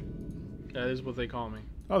chunk. That is what they call me.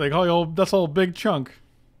 Oh, they call you that's all big chunk.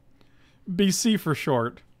 BC for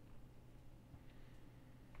short.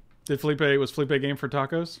 Was Felipe game for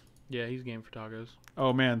tacos? Yeah, he's game for tacos.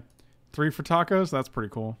 Oh, man. 3 for tacos? That's pretty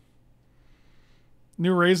cool.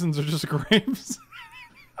 New raisins are just grapes.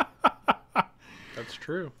 That's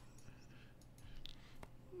true.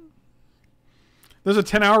 There's a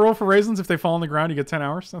 10-hour rule for raisins. If they fall on the ground, you get 10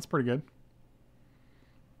 hours. That's pretty good.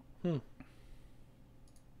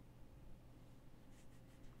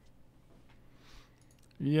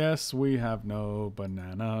 Yes, we have no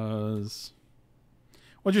bananas.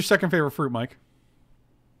 What's your second favorite fruit, Mike?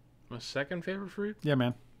 My second favorite fruit? Yeah,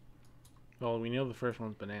 man. Well, we know the first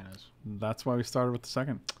one's bananas. That's why we started with the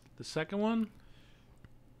second. The second one?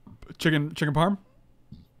 Chicken parm?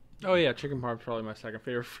 Oh, yeah. Chicken parm's probably my second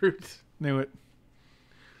favorite fruit. Knew it.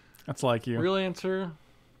 That's like you. Real answer?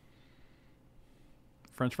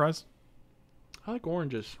 French fries? I like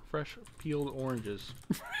oranges. Fresh peeled oranges.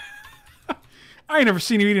 I ain't never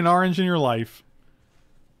seen you eat an orange in your life.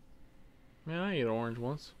 Man, I ate an orange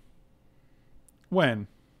once. When?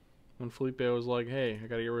 When Felipe was like, hey, I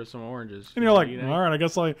gotta get rid of some oranges. And you're like, all right, I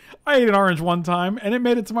guess I ate an orange one time, and it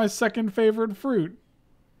made it to my second favorite fruit.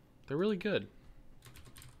 They're really good.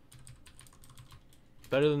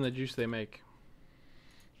 Better than the juice they make.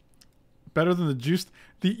 Better than the juice?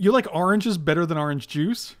 You like oranges better than orange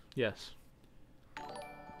juice? Yes.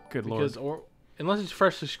 Good because lord. Unless it's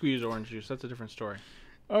freshly squeezed orange juice, that's a different story.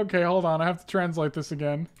 Okay, hold on. I have to translate this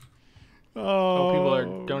again. Oh, people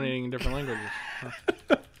are donating in different languages.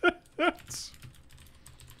 That's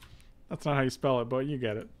not how you spell it, but you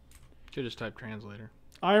get it. You just type translator.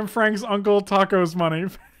 I am Frank's uncle. Tacos money.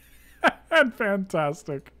 And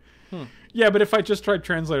fantastic. Yeah, but if I just tried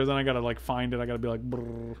translator, then I gotta like find it. I gotta be like,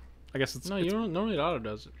 brrr. I guess it's. No, you don't. Normally, it auto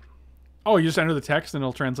does it. Oh, you just enter the text and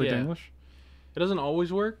it'll translate to English. It doesn't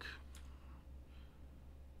always work.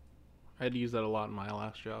 I had to use that a lot in my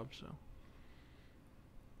last job, so.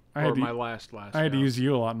 I had to use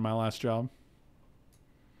you a lot in my last job.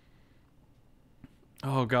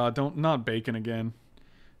 Oh God, not bacon again.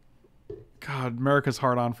 God, America's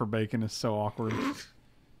hard on for bacon is so awkward.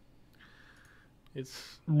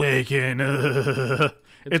 It's bacon.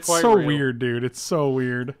 It's so real. Weird, dude. It's so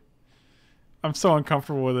weird. I'm so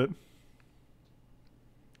uncomfortable with it.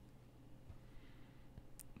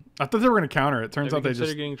 I thought they were going to counter it. Turns out they just...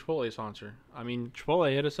 consider getting Chipotle sponsor. I mean,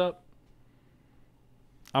 Chipotle hit us up.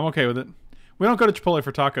 I'm okay with it. We don't go to Chipotle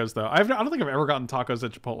for tacos, though. I don't think I've ever gotten tacos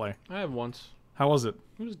at Chipotle. I have once. How was it?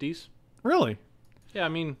 It was decent. Really? Yeah, I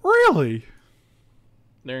mean... Really?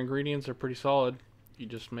 Their ingredients are pretty solid. You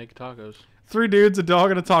just make tacos. 3 dudes, a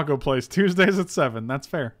dog, and a taco place. Tuesdays at 7. That's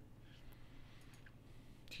fair.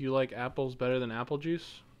 Do you like apples better than apple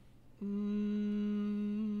juice?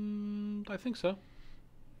 I think so.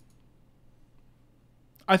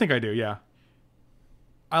 I think I do, yeah.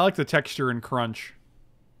 I like the texture and crunch.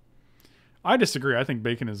 I disagree. I think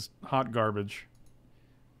bacon is hot garbage.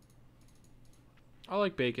 I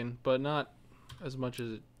like bacon, but not as much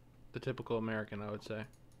as the typical American, I would say.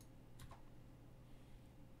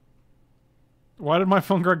 Why did my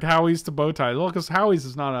phone correct Howie's to bow ties? Well, because Howie's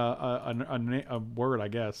is not a word, I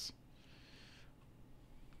guess.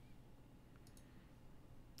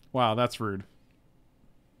 Wow, that's rude.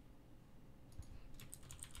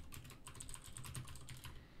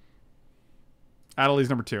 Adelaide's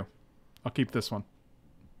number 2. I'll keep this one.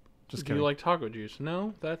 Just kidding. Do you like taco juice?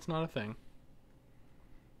 No, that's not a thing.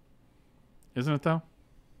 Isn't it, though?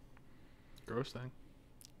 Gross thing.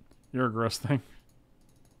 You're a gross thing.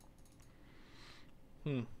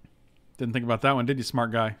 Didn't think about that one, did you,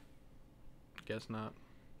 smart guy? Guess not.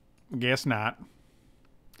 Guess not.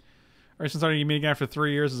 Ever since starting eating again after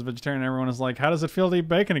 3 years as a vegetarian, everyone is like, how does it feel to eat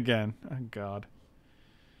bacon again? Oh, God.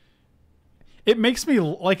 It makes me,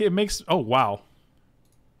 like, oh, wow.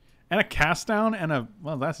 And a cast down and a,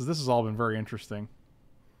 well, this has all been very interesting.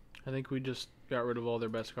 I think we just got rid of all their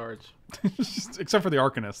best cards. Except for the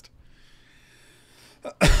Arcanist.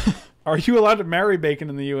 Are you allowed to marry bacon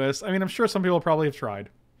in the U.S.? I mean, I'm sure some people probably have tried.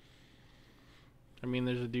 I mean,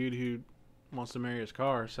 there's a dude who wants to marry his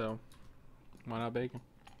car, so why not bacon?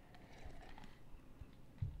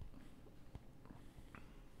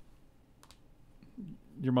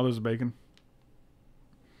 Your mother's a bacon.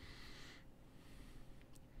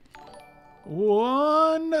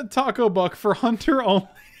 1 taco buck for Hunter only.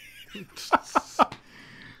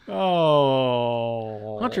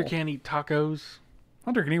 Oh. Hunter can't eat tacos.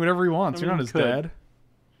 Hunter can eat whatever he wants. I mean, you're not his dad.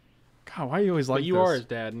 God, why are you always like this? But you are his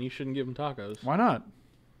dad, and you shouldn't give him tacos. Why not?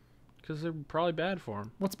 Because they're probably bad for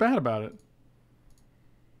him. What's bad about it?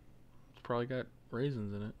 It's probably got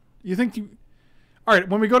raisins in it. You think you... All right,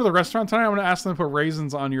 when we go to the restaurant tonight, I'm going to ask them to put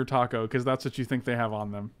raisins on your taco, because that's what you think they have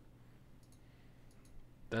on them.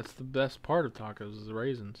 That's the best part of tacos, is the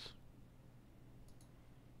raisins.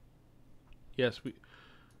 Yes,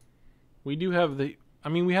 we do have the... I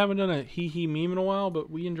mean, we haven't done a hee-hee meme in a while, but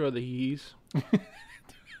we enjoy the hee-hees.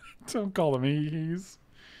 Don't call them hee-hees.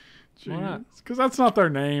 Why not? Because that's not their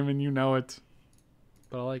name, and you know it.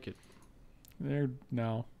 but I like it.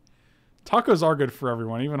 No. Tacos are good for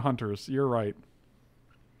everyone, even hunters. You're right.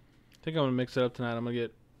 I think I'm gonna mix it up tonight. I'm gonna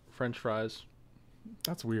get French fries.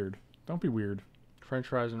 That's weird. Don't be weird. French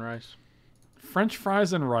fries and rice. French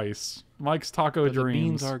fries and rice. Mike's taco But dreams. the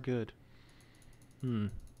beans are good.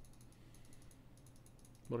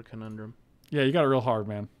 What a conundrum. Yeah, you got it real hard,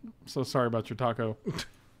 man. So sorry about your taco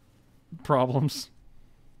problems.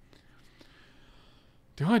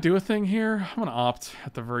 Do I do a thing here? I'm gonna opt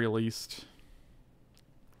at the very least.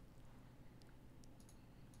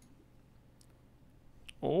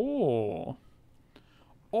 Oh.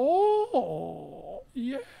 Oh,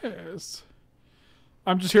 yes.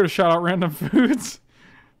 I'm just here to shout out random foods.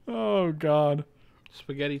 Oh, God.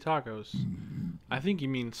 Spaghetti tacos. I think you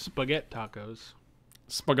mean spaghetti tacos.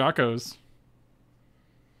 Spagacos.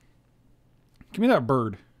 Give me that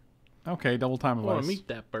bird. Okay, double time I want advice. to meet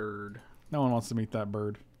that bird. No one wants to meet that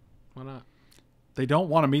bird. Why not? They don't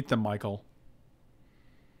want to meet them, Michael.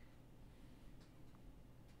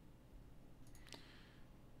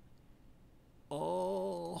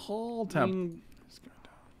 Oh, I tap. mean,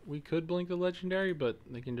 we could blink the legendary, but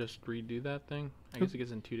they can just redo that thing. I guess it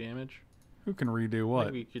gets in 2 damage. Who can redo I what?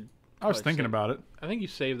 think we could. I was probably thinking save- about it. I think you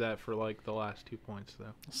saved that for like the last 2 points, though.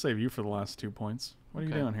 I'll save you for the last 2 points. What are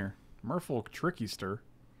you Okay. doing here? Merfolk Trickyster.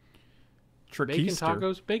 Bacon Trickyster.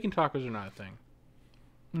 tacos? Bacon tacos are not a thing.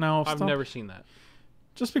 No, I've stop. never seen that.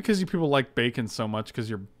 Just because you people like bacon so much because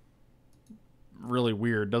you're really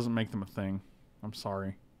weird doesn't make them a thing. I'm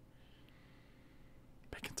sorry.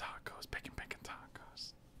 Bacon tacos. Bacon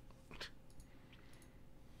tacos.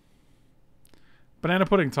 Banana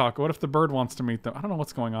pudding taco. What if the bird wants to meet them? I don't know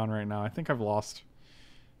what's going on right now. I think I've lost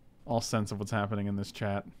all sense of what's happening in this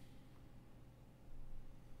chat.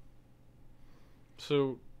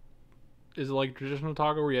 So, is it like a traditional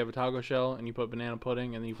taco where you have a taco shell and you put banana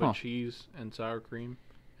pudding and then you put cheese and sour cream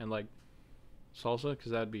and like salsa?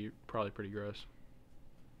 Because that'd be probably pretty gross.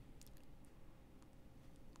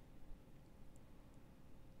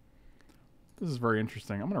 This is very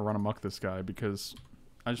interesting. I'm going to run amok this guy because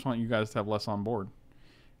I just want you guys to have less on board.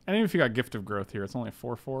 And even if you got Gift of Growth here, it's only a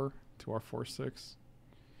 4-4 to our 4-6.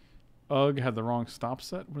 Ugh, had the wrong stop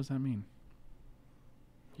set. What does that mean?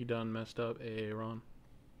 You done messed up, Aaron.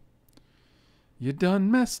 You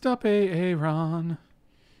done messed up, Aaron.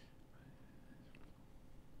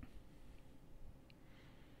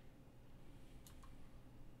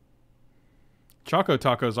 Choco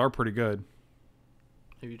tacos are pretty good.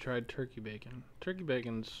 Have you tried turkey bacon? Turkey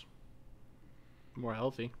bacon's more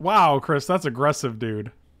healthy. Wow, Chris, that's aggressive,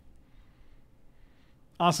 dude.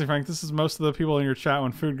 Honestly, Frank, this is most of the people in your chat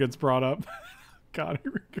when food gets brought up. God,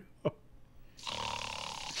 here we go.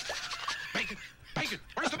 Bacon! Bacon!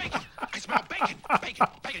 Where's the bacon? I smell bacon! Bacon!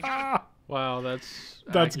 Bacon! Got it! Wow, that's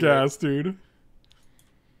That's accurate. gas, dude.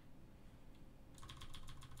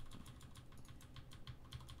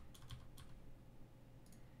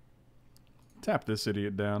 Tap this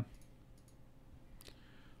idiot down.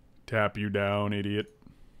 Tap you down, idiot.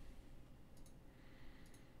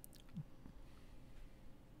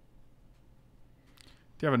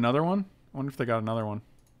 Do you have another one? I wonder if they got another one.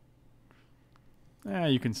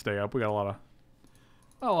 You can stay up. We got a lot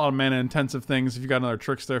of mana intensive things. If you got another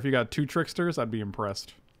trickster, if you got 2 tricksters, I'd be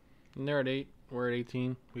impressed. And they're at 8. We're at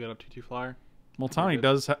 18. We got a 2/2 flyer. Multani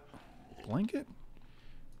does have Blanket?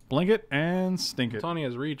 Blink and stink it. Tony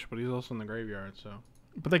has reach, but he's also in the graveyard, so.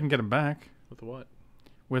 But they can get him back. With what?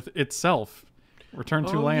 With itself. Return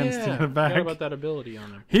 2 lands to get him Forgot back. about that ability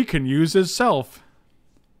on him. He can use his self.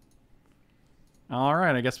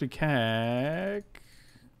 Alright, I guess we can.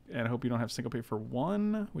 And I hope you don't have single pay for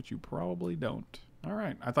 1, which you probably don't.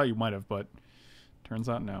 Alright, I thought you might have, but turns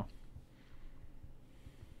out no.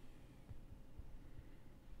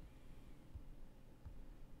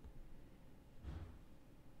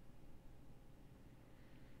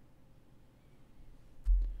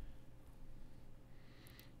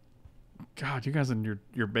 God, you guys and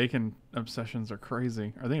your bacon obsessions are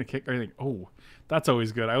crazy. Are they gonna kick? Are they? Oh, that's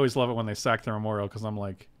always good. I always love it when they sack the memorial because I'm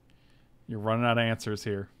like, you're running out of answers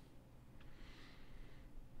here.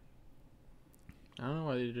 I don't know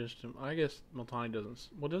why they just. I guess Multani doesn't.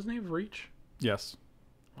 Well, doesn't he have reach? Yes.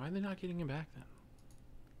 Why are they not getting him back then?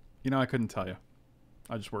 You know, I couldn't tell you.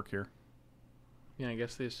 I just work here. Yeah, I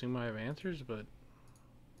guess they assume I have answers, but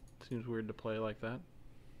it seems weird to play like that.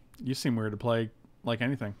 You seem weird to play like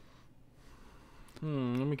anything. Let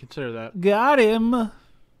me consider that. Got him.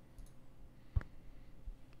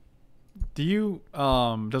 Do you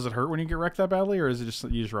does it hurt when you get wrecked that badly, or is it just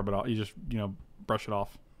you just rub it off? You just brush it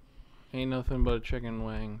off. Ain't nothing but a chicken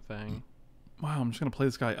wing thing. Wow, I'm just gonna play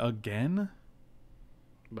this guy again.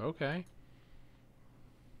 But okay.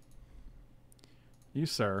 You,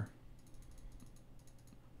 sir,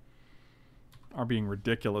 are being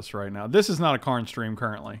ridiculous right now. This is not a Karn stream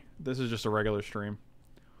currently. This is just a regular stream.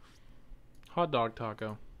 Hot dog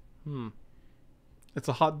taco. It's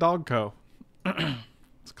a hot dog co.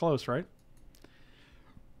 It's close, right?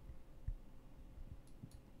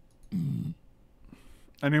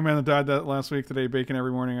 I knew a man that died that last week. Today, bacon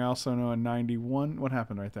every morning. I also know a 91. What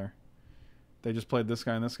happened right there? They just played this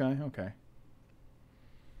guy and this guy? Okay.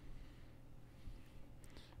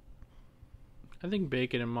 I think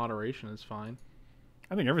bacon in moderation is fine.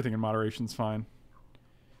 I think everything in moderation is fine.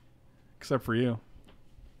 Except for you.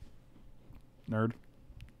 Nerd.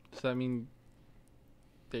 Does that mean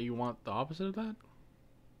that you want the opposite of that?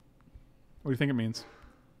 What do you think it means?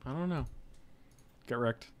 I don't know. Get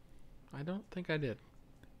wrecked. I don't think I did.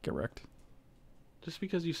 Get wrecked. Just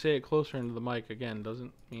because you say it closer into the mic again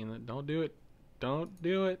doesn't mean that. Don't do it. Don't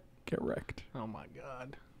do it. Get wrecked. Oh my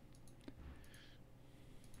god.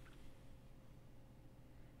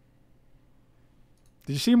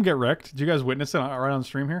 Did you see him get wrecked? Did you guys witness it right on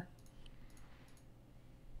stream here?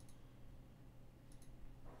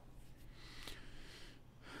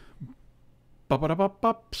 I'm gonna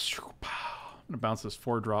bounce this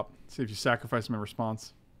 4-drop. See if you sacrifice him in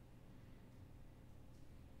response.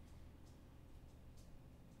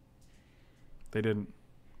 They didn't.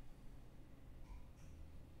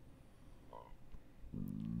 Are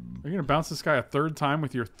you gonna bounce this guy a 3rd time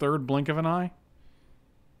with your 3rd blink of an eye?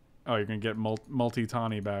 Oh, you're gonna get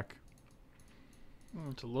multi-Tawny back.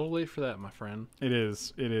 It's a little late for that, my friend. It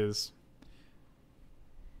is. It is.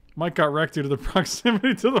 Mike got wrecked due to the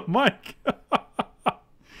proximity to the mic.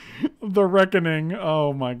 The reckoning.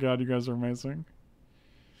 Oh my god, you guys are amazing.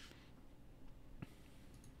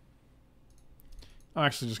 I'm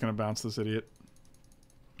actually just going to bounce this idiot.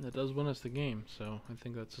 That does win us the game, so I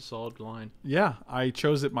think that's a solid line. Yeah, I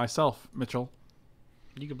chose it myself, Mitchell.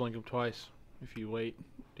 You can blink him twice if you wait.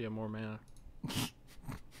 Do you have more mana?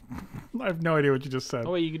 I have no idea what you just said.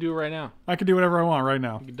 Oh wait, you can do it right now. I can do whatever I want right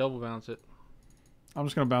now. You can double bounce it. I'm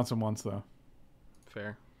just going to bounce him once, though.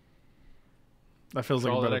 Fair. That feels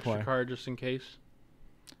like Draw a that better extra play. card just in case.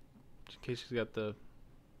 Just in case he's got the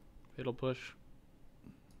fatal push.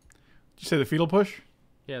 Did you say the fetal push?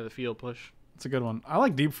 Yeah, the field push. It's a good one. I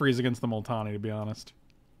like deep freeze against the Multani, to be honest.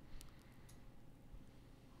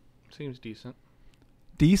 Seems decent.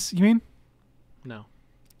 Dece, you mean? No.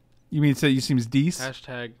 You mean say you seems Dece?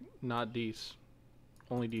 Hashtag not dece.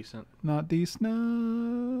 Only decent. Not Dece,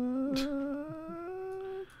 no.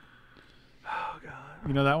 Oh god.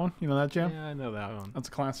 You know that one? You know that jam? Yeah, I know that one. That's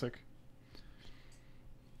a classic.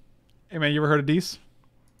 Hey man, you ever heard of Dece?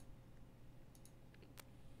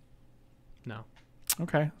 No.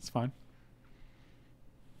 Okay, that's fine.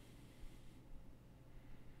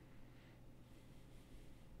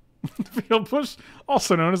 Field push,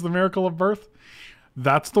 also known as the miracle of birth.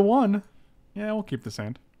 That's the one. Yeah, we'll keep this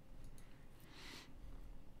hand.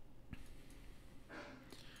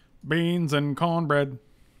 Beans and cornbread.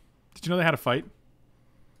 Did you know they had a fight?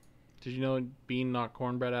 Did you know Bean knocked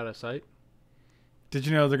Cornbread out of sight? Did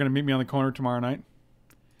you know they're going to meet me on the corner tomorrow night?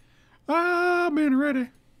 I'm in ready.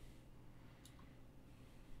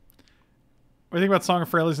 What do you think about Song of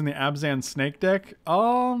Fraley's in the Abzan Snake deck?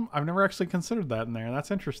 I've never actually considered that in there. That's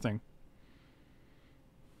interesting.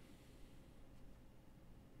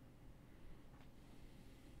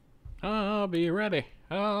 I'll be ready.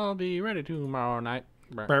 I'll be ready tomorrow night.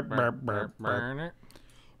 Burp, burp, burp, burp.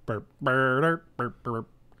 Burp, burp, burp, burp.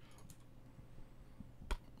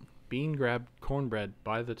 Bean grabbed Cornbread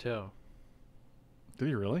by the toe. Did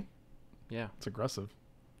he really? Yeah. It's aggressive.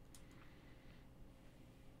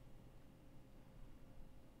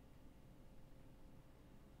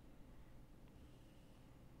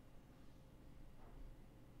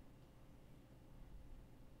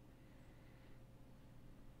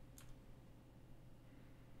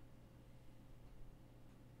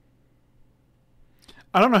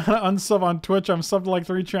 I don't know how to unsub on Twitch. I'm subbed to like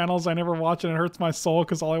 3 channels. I never watch it. It hurts my soul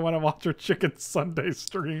because all I want to watch are Chicken Sunday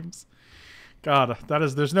streams. God,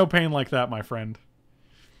 there's no pain like that, my friend.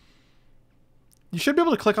 You should be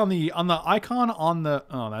able to click on the icon on the...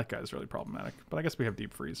 Oh, that guy's really problematic. But I guess we have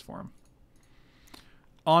deep freeze for him.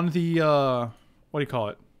 On the... what do you call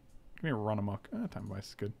it? Give me a run amok. Time device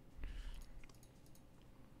is good.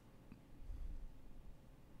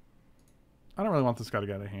 I don't really want this guy to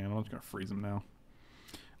get out of hand. I'm just going to freeze him now.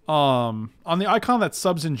 On the icon that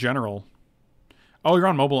subs in general. Oh, you're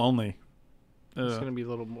on mobile only. It's going to be a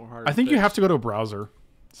little more hard. I think you have to go to a browser.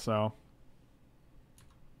 So.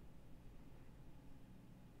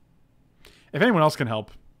 If anyone else can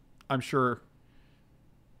help, I'm sure.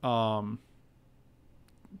 To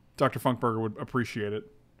Dr. Funkburger would appreciate it.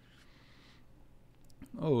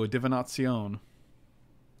 Oh, Divinazione.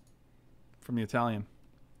 From the Italian.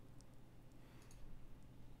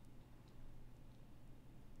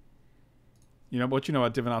 You know what you know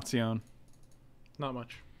about Divinazione? Not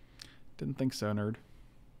much. Didn't think so, nerd.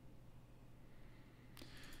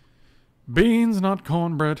 Beans, not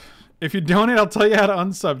cornbread. If you donate, I'll tell you how to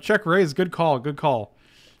unsub. Check raise. Good call. Good call.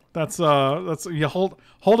 That's you hold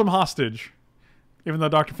him hostage. Even though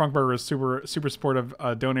Dr. Funkburger is super supportive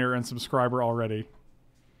donator and subscriber already.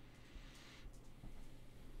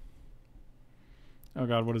 Oh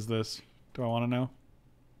god, what is this? Do I want to know?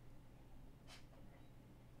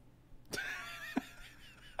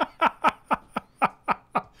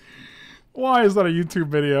 Why is that a YouTube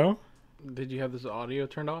video? Did you have this audio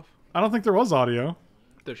turned off? I don't think there was audio.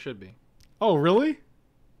 There should be. Oh, really?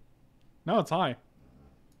 No, it's high.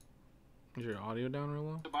 Is your audio down real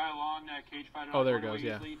low? By a long cage fighter. Oh, there it goes,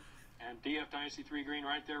 yeah. And DF Dynasty 3 Green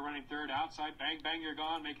right there running third. Outside, bang, bang, you're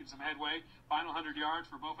gone, making some headway. Final 100 yards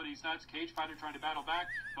for both of these nuts. Cage fighter trying to battle back.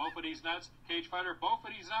 Both of these nuts. Cage fighter, both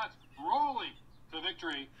of these nuts rolling to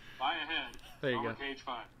victory by a head. There you over go. Cage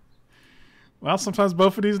fighter. Well, sometimes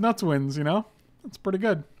both of these nuts wins, you know? That's pretty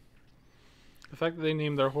good. The fact that they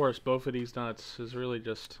named their horse both of these nuts is really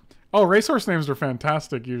just... Oh, racehorse names are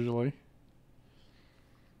fantastic, usually.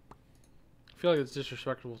 I feel like it's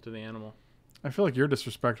disrespectful to the animal. I feel like you're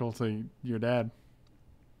disrespectful to your dad.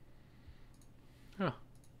 Huh.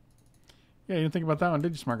 Yeah, you didn't think about that one,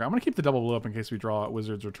 did you, smart guy? I'm going to keep the double blue up in case we draw a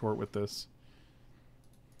Wizard's Retort with this.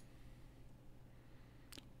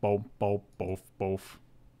 Both.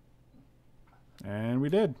 And we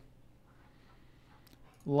did.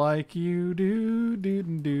 Like you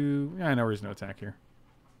do. Yeah, I know there's no attack here.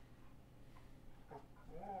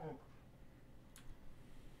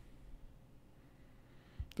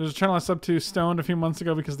 There's a channel I subbed to Stoned a few months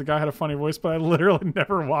ago because the guy had a funny voice, but I literally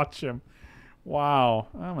never watch him. Wow.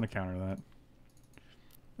 I'm going to counter that.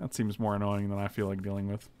 That seems more annoying than I feel like dealing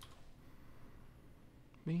with.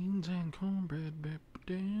 Beans and cornbread.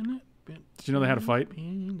 Did you know they had a fight?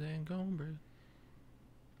 Beans and cornbread.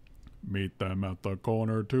 Meet them at the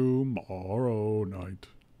corner tomorrow night.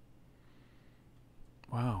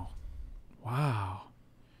 Wow. Wow.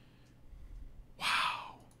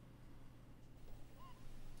 Wow.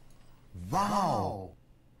 Wow.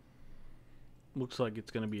 Looks like it's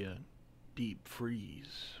going to be a deep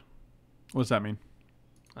freeze. What does that mean?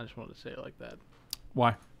 I just wanted to say it like that.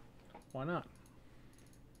 Why? Why not?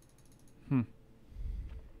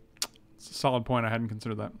 It's a solid point. I hadn't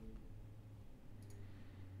considered that.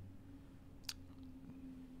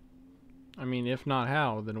 I mean, if not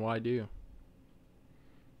how, then why do?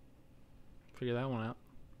 Figure that one out.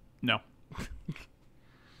 No.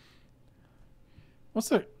 What's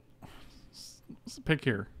the pick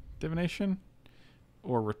here? Divination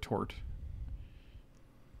or retort?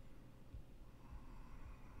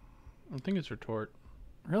 I think it's retort.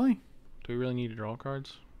 Really? Do we really need to draw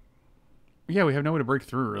cards? Yeah, we have no way to break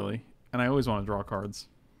through, really. And I always want to draw cards.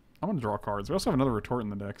 I want to draw cards. We also have another retort in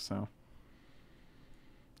the deck, so...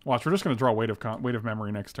 Watch, we're just going to draw Weight of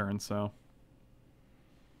Memory next turn, so...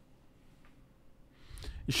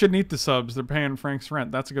 You shouldn't eat the subs. They're paying Frank's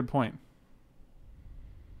rent. That's a good point.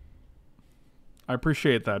 I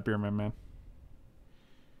appreciate that, Beerman, man.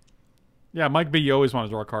 Yeah, Mike B, you always want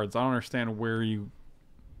to draw cards. I don't understand where you...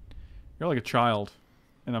 You're like a child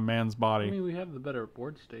in a man's body. I mean, we have the better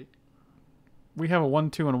board state. We have a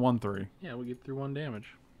 1-2 and a 1-3. Yeah, we get through 1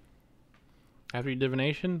 damage. After your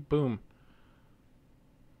divination, boom.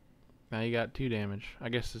 Now you got 2 damage. I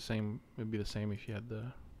guess the same would be the same if you had the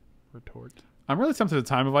retort. I'm really tempted to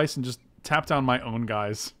Time of Ice and just tap down my own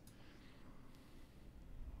guys.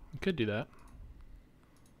 You could do that.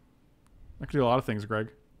 I could do a lot of things,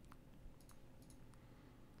 Greg.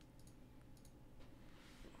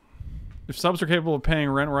 If subs are capable of paying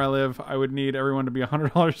rent where I live, I would need everyone to be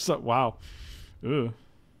 $100 sub. Wow. Ugh.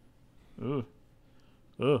 Ugh.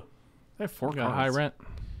 Ugh. They have 4 You cards. got high rent.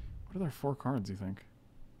 What are their 4 cards, you think?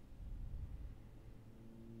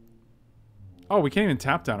 Oh, we can't even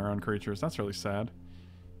tap down our own creatures. That's really sad.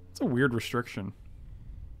 It's a weird restriction.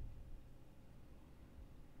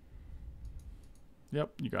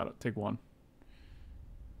 Yep, you got it. Take 1.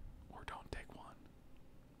 Or don't take 1.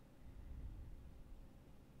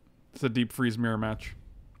 It's a deep freeze mirror match.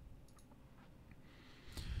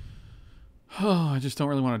 Oh, I just don't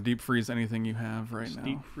really want to deep freeze anything you have right now.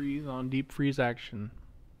 Deep freeze on deep freeze action.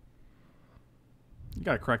 You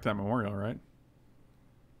gotta crack that memorial, right?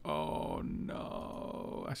 Oh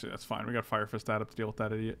no. Actually, that's fine. We got Fire Fist out up to deal with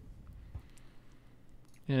that idiot.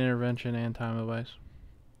 Intervention and time of ice.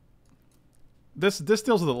 This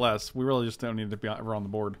deals with it less. We really just don't need to be ever on the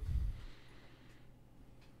board.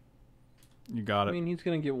 You got it. I mean, he's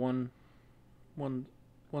gonna get one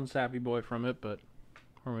sappy boy from it, but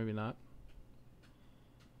or maybe not.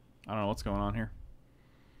 I don't know what's going on here.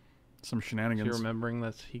 Some So shenanigans. you're remembering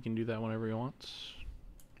that he can do that whenever he wants.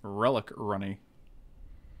 Relic runny.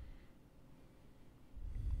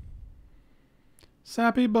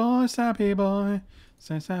 Sappy boy,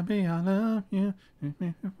 say sappy, I love you,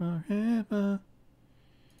 forever.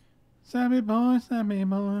 Sappy boy,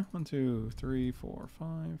 1, 2, 3, 4,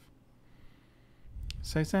 5.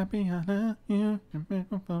 Say sappy, I love you,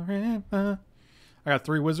 forever. I got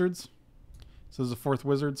 3 wizards. So there's a 4th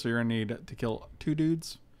wizard, so you're gonna need to kill 2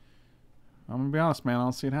 dudes. I'm gonna be honest, man. I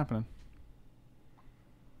don't see it happening.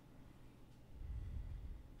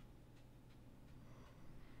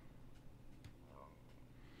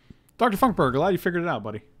 Dr. Funkberg, glad you figured it out,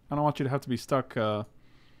 buddy. I don't want you to have to be stuck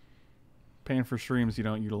paying for streams you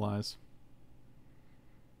don't utilize.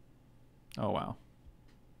 Oh, wow.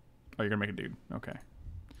 Oh, you're going to make a dude. Okay.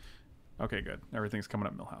 Okay, good. Everything's coming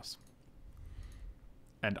up Millhouse.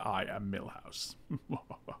 And I am Millhouse.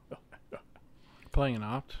 Playing an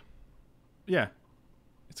opt. Yeah.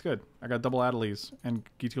 It's good. I got double Adelies and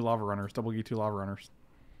G2 Lava Runners. Double G2 Lava Runners.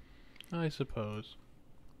 I suppose.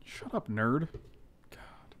 Shut up, nerd.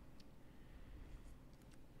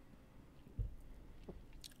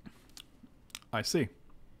 I see.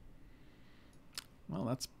 Well,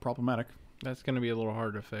 that's problematic. That's going to be a little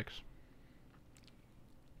hard to fix.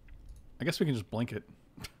 I guess we can just blink it.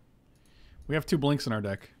 We have 2 blinks in our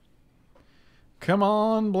deck. Come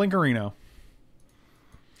on, Blinkerino.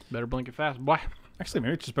 Better blink it fast, boy. Actually,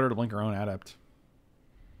 maybe it's just better to blink our own Adept.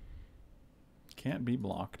 Can't be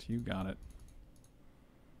blocked. You got it.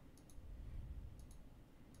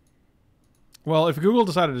 Well, if Google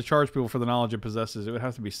decided to charge people for the knowledge it possesses, it would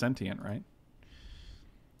have to be sentient, right?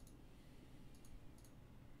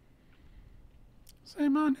 Say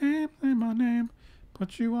my name,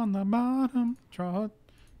 put you on the bottom, draw a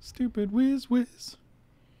stupid whiz.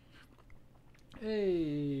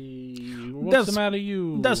 Hey, what's the matter,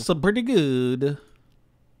 you? That's a pretty good.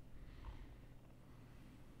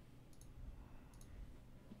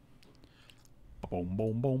 Boom,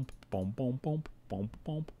 boom, boom, boom, boom, boom, boom,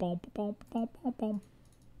 boom, boom, boom, boom, boom, boom.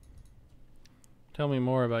 Tell me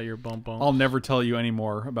more about your bump bump. I'll never tell you any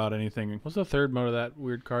more about anything. What's the 3rd mode of that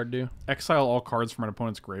weird card do? Exile all cards from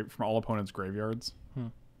all opponents' graveyards.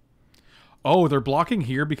 Oh, they're blocking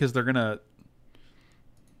here because they're gonna.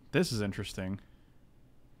 This is interesting.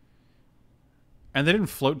 And they didn't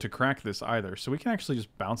float to crack this either, so we can actually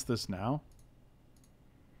just bounce this now.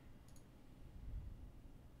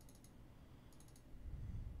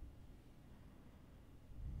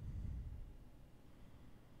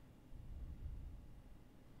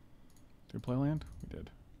 Did we play land? We did.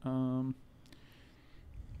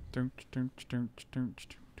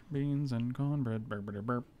 Beans and cornbread. Burp, burp,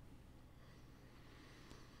 burp.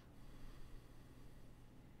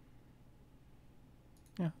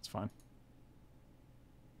 Yeah, that's fine.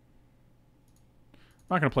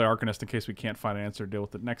 I'm not going to play Arcanist in case we can't find an answer to deal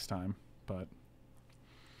with it next time, but...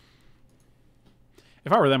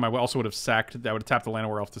 If I were them, I also would have sacked... I would have tapped the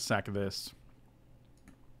Llanowar Elf to sack this.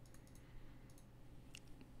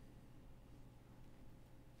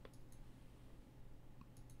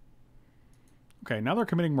 Okay, now they're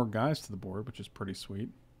committing more guys to the board, which is pretty sweet.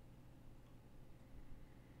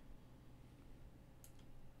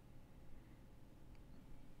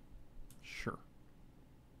 Sure.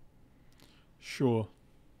 Sure.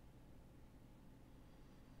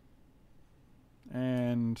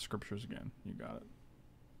 And scriptures again. You got it.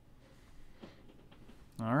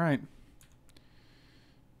 All right.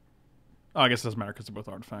 Oh, I guess it doesn't matter because they're both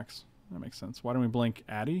artifacts. That makes sense. Why don't we blink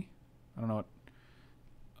Addy? I don't know what...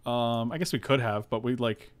 I guess we could have, but we'd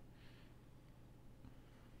like...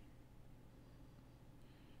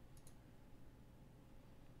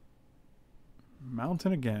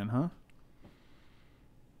 Mountain again, huh?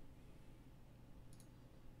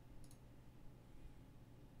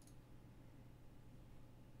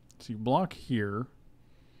 So you block here.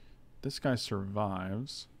 This guy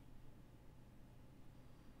survives.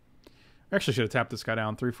 I actually should have tapped this guy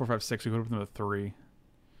down. 3, 4, 5, 6. We could have put him at 3.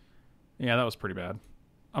 Yeah, that was pretty bad.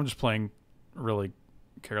 I'm just playing really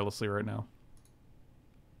carelessly right now.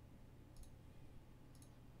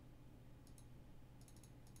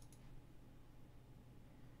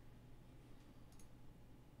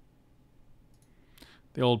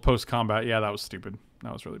 The old post-combat. Yeah, that was stupid.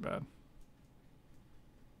 That was really bad.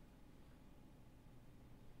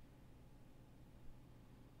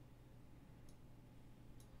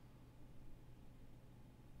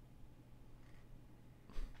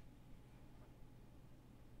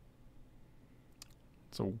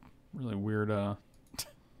 It's a really weird,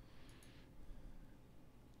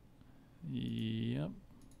 Yep.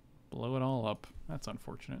 Blow it all up. That's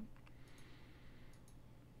unfortunate.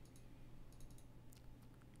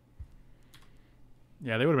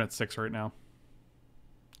 Yeah, they would have been at 6 right now.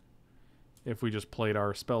 If we just played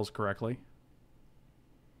our spells correctly.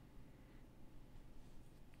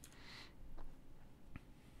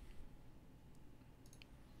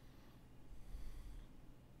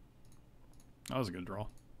 That was a good draw.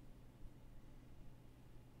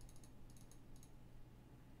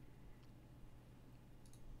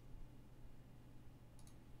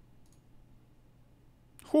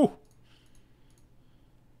 Whew.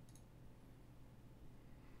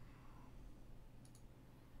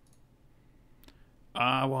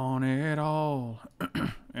 I want it all,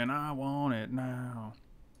 and I want it now.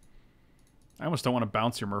 I almost don't want to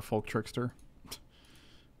bounce your Merfolk Trickster.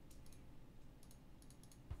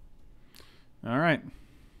 All right.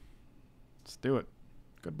 Let's do it.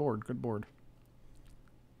 Good board, good board.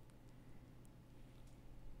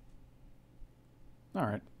 All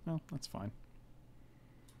right. Well, that's fine.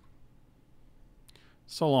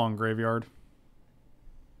 So long, graveyard.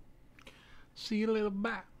 See you later,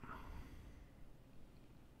 bye.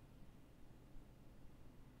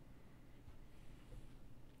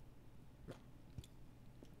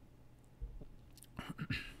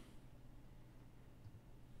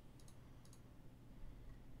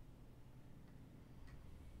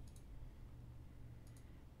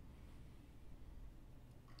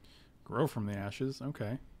 Grow from the ashes.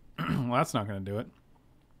 Okay. Well, that's not going to do it.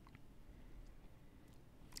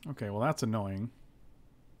 Okay, well, that's annoying.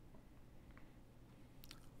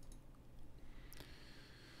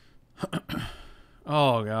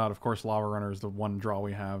 Oh, God. Of course, Lava Runner is the one draw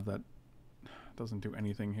we have that doesn't do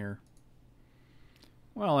anything here.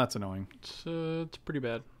 Well, that's annoying. It's pretty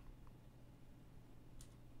bad.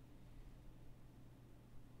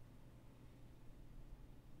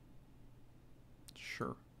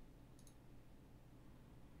 Sure.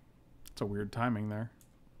 It's a weird timing there.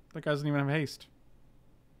 That guy doesn't even have haste.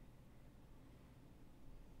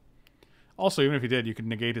 Also, even if he did, you could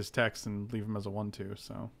negate his text and leave him as a 1/2,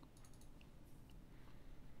 so...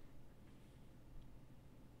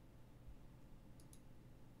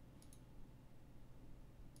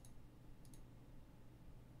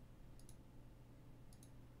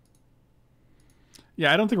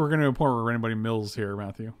 Yeah, I don't think we're going to a point where anybody mills here,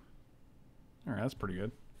 Matthew. Alright, that's pretty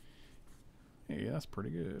good. Hey, that's pretty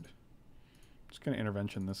good. Just going to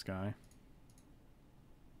intervention this guy.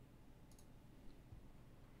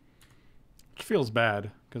 Which feels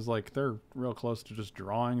bad, because, like, they're real close to just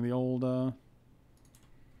drawing the old,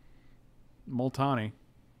 Multani.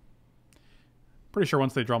 Pretty sure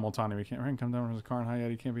once they draw Multani, we can't come down from his car and high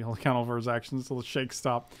yet. He can't be held accountable for his actions until the shakes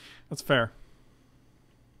stop. That's fair.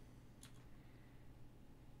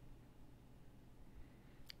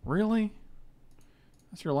 Really?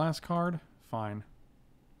 That's your last card? Fine.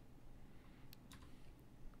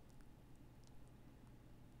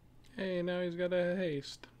 Hey, now he's got a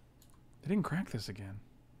haste. They didn't crack this again.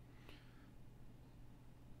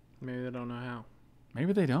 Maybe they don't know how.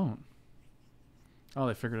 Maybe they don't. Oh,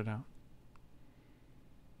 they figured it out.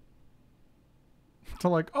 So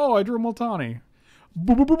like, oh, I drew Multani.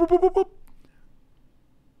 Boop, boop, boop, boop, boop, boop.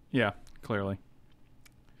 Yeah, clearly.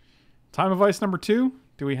 Time of Ice number 2.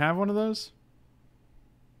 Do we have one of those?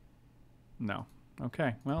 No.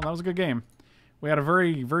 Okay. Well, that was a good game. We had a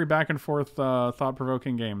very, very back and forth,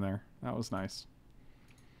 thought-provoking game there. That was nice.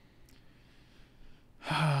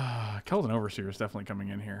 Keldon Overseer is definitely coming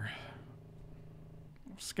in here.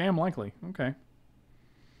 Scam likely. Okay.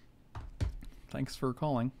 Thanks for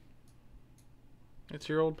calling. It's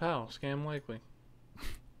your old pal, Scam Likely.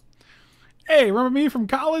 Hey, remember me from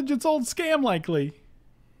college? It's old Scam Likely.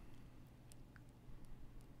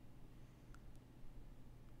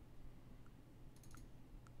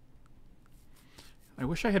 I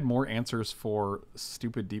wish I had more answers for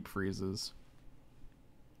stupid deep freezes.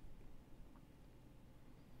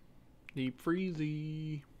 Deep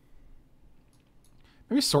Freezy.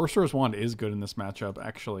 Maybe Sorcerer's Wand is good in this matchup,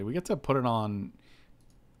 actually. We get to put it on...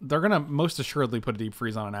 They're going to most assuredly put a Deep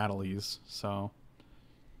Freeze on an Adelies, so...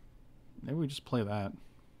 Maybe we just play that.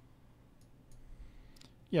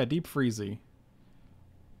 Yeah, Deep Freezy.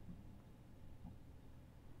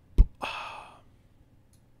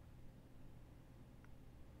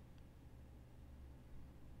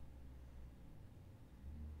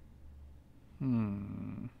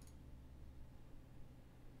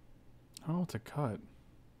 Oh, it's a cut.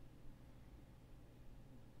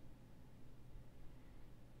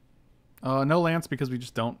 No Lance because we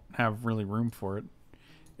just don't have really room for it.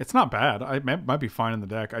 It's not bad. Might be fine in the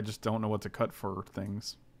deck. I just don't know what to cut for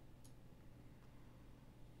things.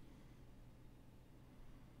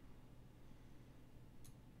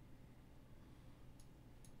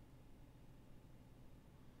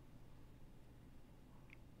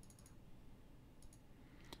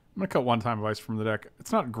 I'm going to cut one-time advice from the deck.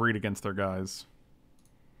 It's not great against their guys.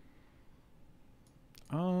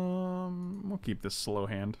 We'll keep this slow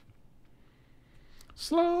hand.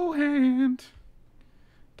 Slow hand.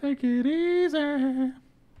 Take it easy.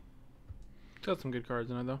 Got some good cards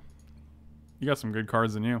in it, though. You got some good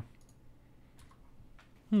cards in you.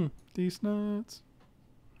 These nuts.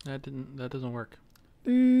 That doesn't work.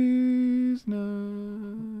 These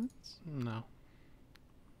nuts. No.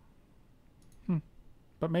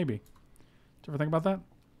 But maybe. Did you ever think about that?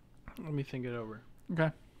 Let me think it over. Okay.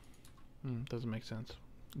 Doesn't make sense.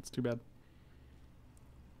 It's too bad.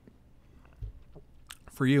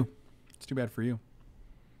 For you. It's too bad for you.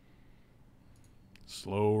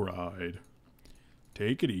 Slow ride.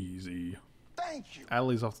 Take it easy. Thank you.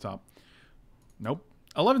 Adley's off the top. Nope.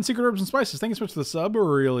 11 secret herbs and spices. Thank you so much for the sub.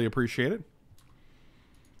 Really appreciate it.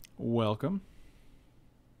 Welcome.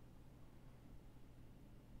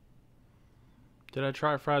 Did I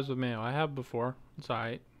try fries with mayo? I have before. It's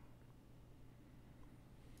alright.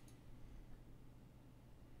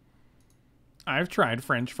 I've tried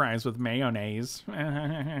French fries with mayonnaise. That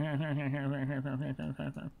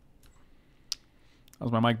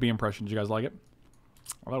was my Mike B impression. Did you guys like it?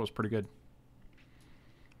 I thought it was pretty good.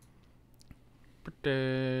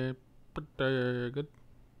 Pretty good.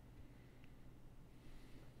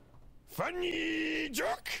 Funny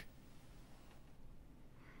joke.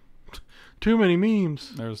 Too many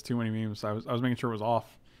memes. There was too many memes. I was making sure it was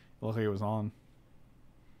off. It looked like it was on.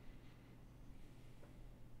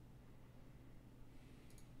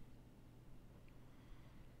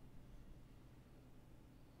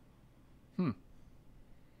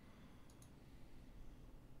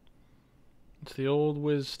 It's the old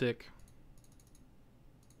whiz stick.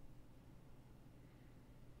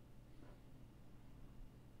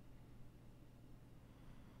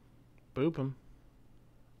 Boop him.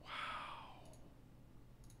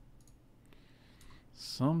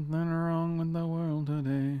 Something wrong with the world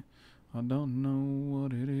today. I don't know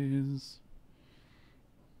what it is.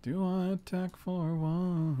 Do I attack for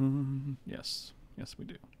one? Yes. Yes, we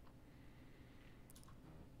do.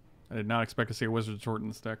 I did not expect to see a Wizard's Sword in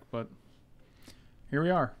this deck, but here we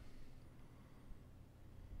are.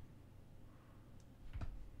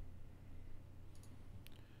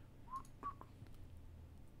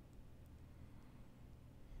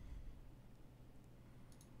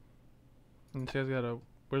 And this guy's got a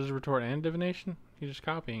Wizard Retort and Divination? He's just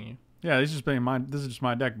copying you. Yeah, this is just being mine. This is just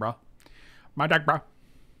my deck, bro. My deck, bro.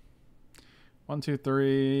 1, 2,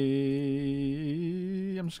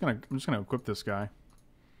 3. I'm just gonna equip this guy.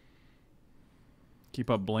 Keep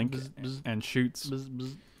up blink and shoots.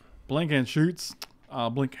 Blink and shoots.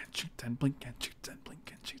 Blink and shoots and blink and shoots and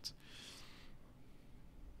blink and shoots.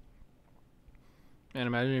 And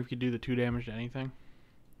imagine if you could do the 2 damage to anything.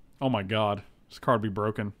 Oh my god. This card would be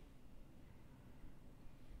broken.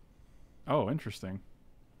 Oh, interesting.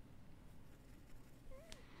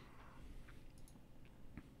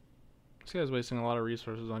 This guy's wasting a lot of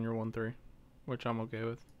resources on your 1/3, which I'm okay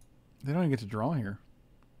with. They don't even get to draw here.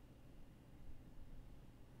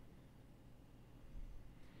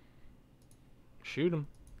 Shoot him.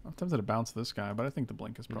 I'm tempted to bounce this guy, but I think the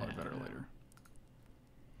blink is probably better later.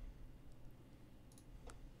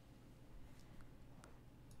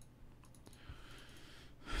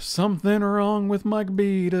 Something wrong with Mike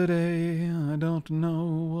B today. I don't know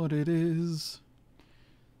what it is.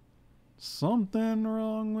 Something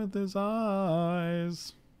wrong with his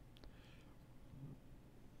eyes.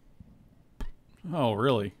 Oh,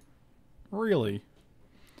 really? Really?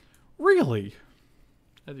 Really?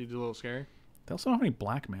 That dude's a little scary. They also don't have any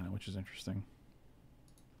black mana, which is interesting.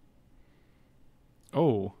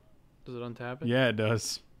 Oh. Does it untap it? Yeah, it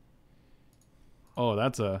does. Oh,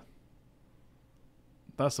 that's a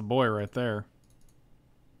boy right there.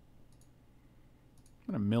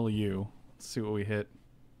 I'm gonna mill you. Let's see what we hit.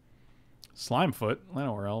 Slimefoot,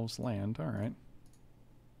 Llanowar Elves, land. All right.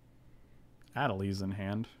 Adley's in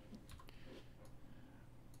hand.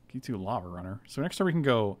 K2 Lava Runner. So next time we can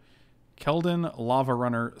go Keldon, Lava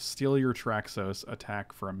Runner, steal your Traxos,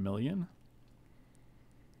 attack for 1,000,000.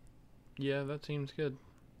 Yeah, that seems good.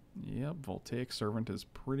 Yep, Voltaic Servant is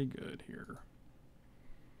pretty good here.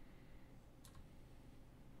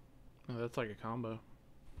 Oh, that's like a combo.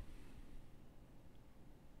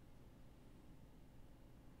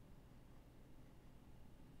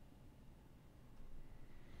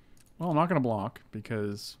 Well, I'm not going to block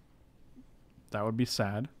because that would be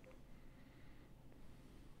sad.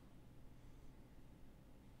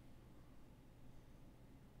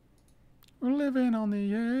 We're living on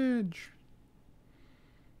the edge.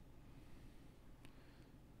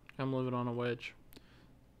 I'm living on a wedge.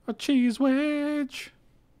 A cheese wedge.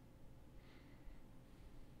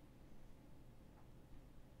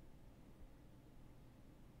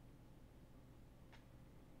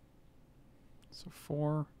 So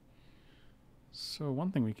 4. So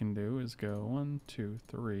one thing we can do is go 1, 2,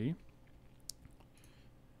 3.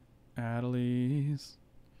 Adelies.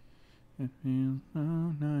 It feels so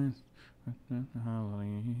nice.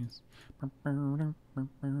 Adelies.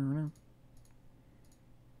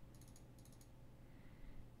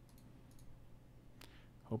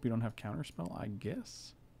 Hope you don't have counterspell, I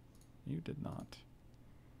guess. You did not.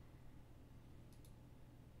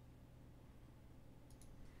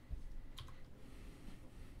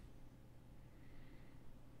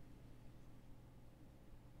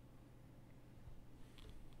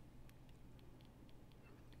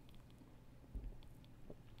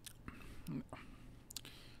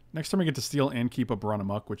 Next time we get to steal and keep up Run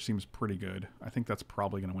Amok, which seems pretty good. I think that's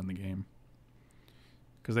probably going to win the game.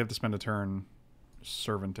 Because they have to spend a turn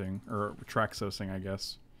servanting, or Traxosing, I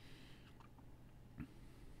guess.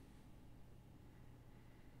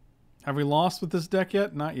 Have we lost with this deck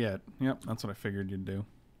yet? Not yet. Yep, that's what I figured you'd do.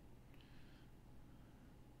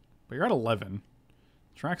 But you're at 11.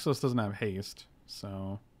 Traxos doesn't have haste,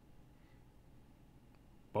 so...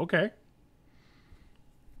 Okay.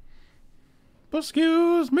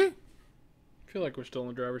 Excuse me. I feel like we're still in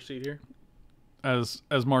the driver's seat here. As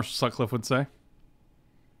Marshall Sutcliffe would say.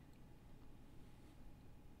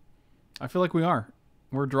 I feel like we are.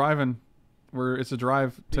 We're driving. It's a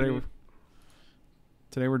drive today.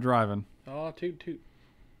 Today we're driving. Oh, toot toot.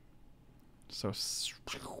 So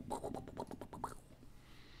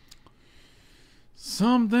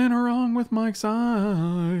something wrong with Mike's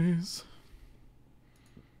eyes.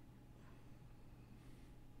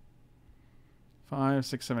 5,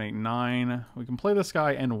 6, 7, 8, 9. We can play this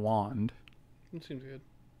guy and Wand. That seems good.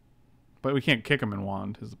 But we can't kick him in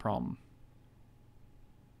Wand is the problem.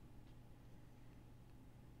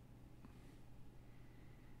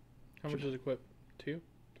 How much is equip? 2?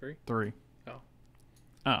 3? 3. Oh.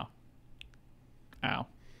 Oh. Ow.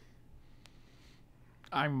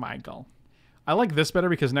 I'm Michael. I like this better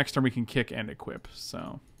because next turn we can kick and equip,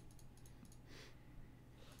 so...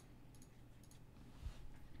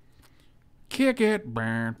 Kick it.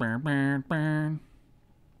 Burn, burn, burn, burn.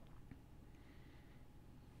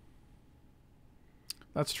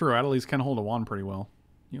 That's true. Adelies can hold a wand pretty well.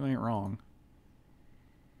 You ain't wrong.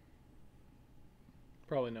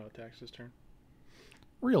 Probably no attacks this turn.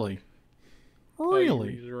 Really? Oh,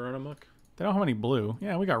 Really? you use a run amok? They don't have any blue.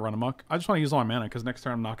 Yeah, we got run amok. I just want to use all my mana because next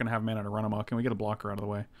turn I'm not going to have mana to run amok, and we get a blocker out of the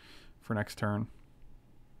way for next turn.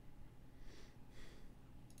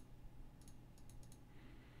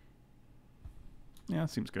 Yeah, that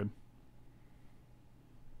seems good.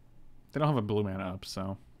 They don't have a blue mana up,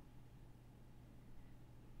 so...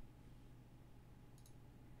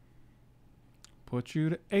 Put you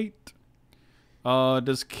to 8.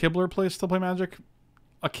 Does Kibler still play Magic?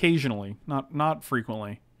 Occasionally, not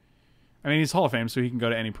frequently. I mean, he's Hall of Fame, so he can go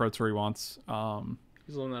to any Pro Tour he wants.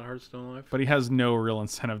 He's living that Hearthstone life. But he has no real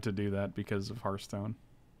incentive to do that because of Hearthstone.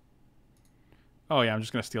 Oh yeah, I'm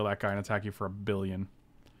just gonna steal that guy and attack you for $1 billion.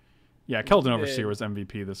 Yeah, Keldon Overseer was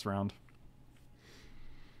MVP this round.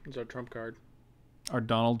 It's our trump card. Our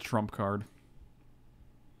Donald Trump card.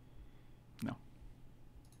 No.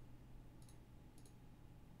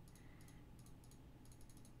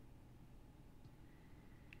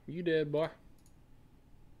 You dead, boy.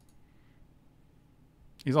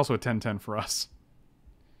 He's also a 10-10 for us.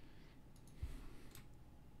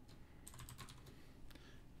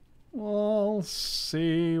 We'll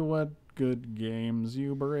see what good games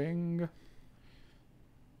you bring.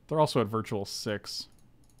 They're also at Virtual 6.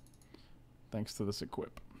 Thanks to this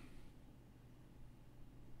equip.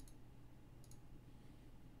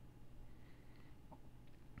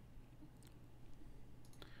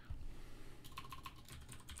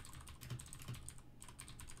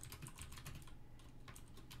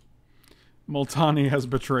 Multani has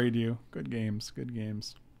betrayed you. Good games. Good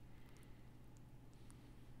games.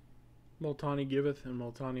 Multani giveth and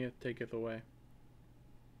Multani taketh away.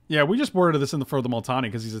 Yeah, we just boarded this in for the Multani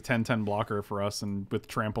because he's a 10-10 blocker for us and with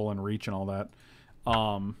trample and reach and all that.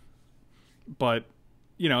 But,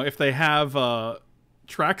 you know, if they have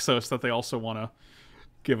Traxos that they also want to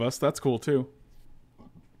give us, that's cool too.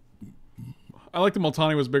 I like the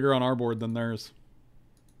Multani was bigger on our board than theirs.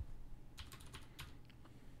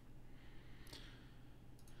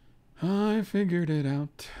 figured it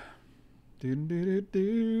out.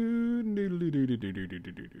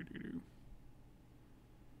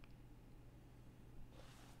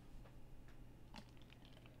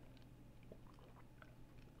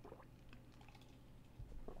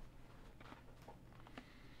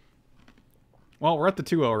 Well, we're at the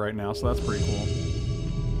 2-0 right now, so that's pretty cool.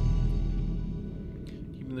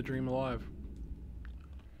 Keeping the dream alive.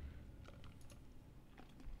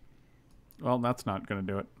 Well, that's not going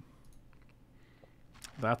to do it.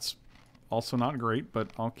 That's also not great, but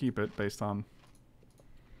I'll keep it based on...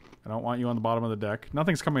 I don't want you on the bottom of the deck.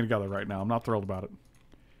 Nothing's coming together right now. I'm not thrilled about it.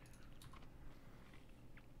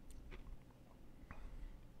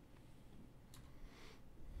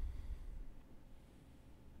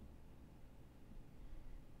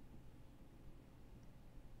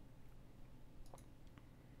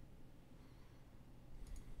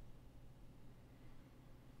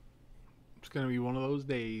 It's gonna be one of those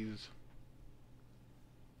days.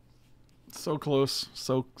 So close.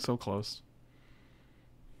 So close.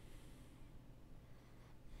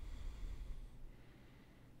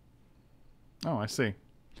 Oh, I see.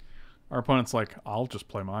 Our opponent's like, I'll just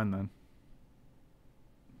play mine then.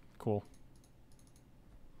 Cool.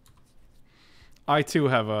 I too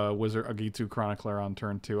have a Gitu Chronicler on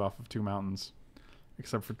turn 2 off of 2 mountains.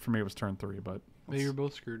 Except for me it was turn 3, but... Maybe you're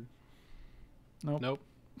both screwed. Nope. Nope.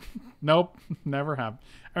 Nope. Never have.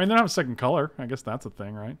 I mean, they don't have a second color. I guess that's a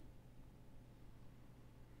thing, right?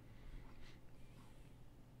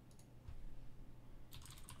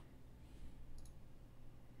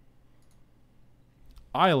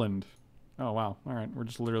 Island. Oh, wow. Alright, we're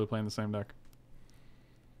just literally playing the same deck.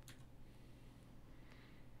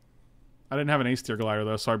 I didn't have an Ace Tier Glider,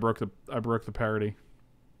 though, so I broke the parity.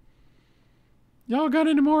 Y'all got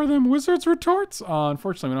any more of them Wizards retorts?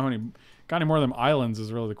 Unfortunately, we don't have any... Got any more of them islands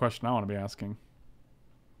is really the question I want to be asking.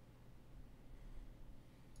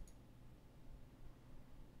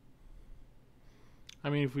 I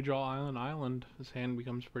mean, if we draw Island, this hand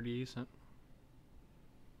becomes pretty decent.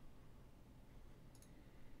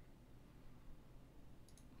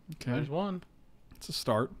 Okay. There's one. It's a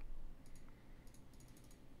start.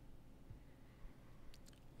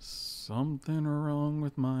 Something wrong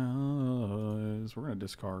with my eyes. We're going to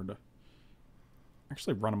discard.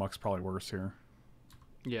 Actually, Run Amok's probably worse here.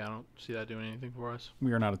 Yeah, I don't see that doing anything for us.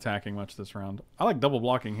 We are not attacking much this round. I like double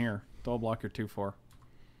blocking here. Double block your 2/4.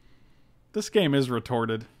 This game is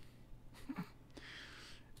retorted.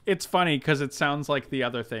 It's funny because it sounds like the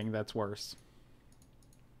other thing that's worse.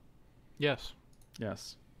 Yes.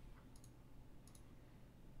 Yes.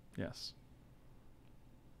 Yes.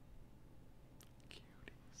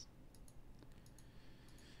 Cuties.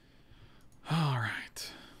 All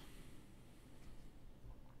right.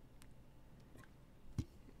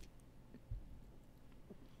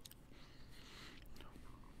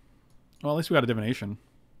 Well, at least we got a divination.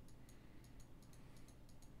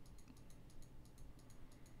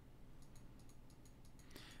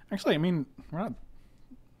 Actually, I mean, we're not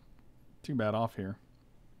too bad off here.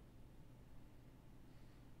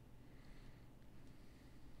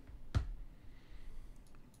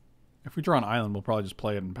 If we draw an island, we'll probably just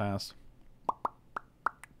play it and pass.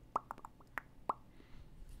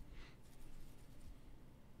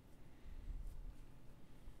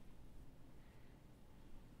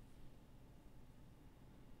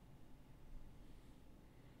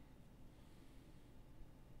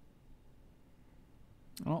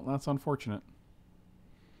 Well, that's unfortunate.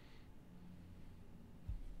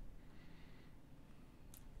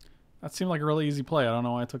 That seemed like a really easy play. I don't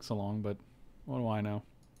know why it took so long, but what do I know?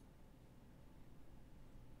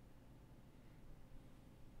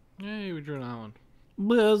 Yay, we drew an island.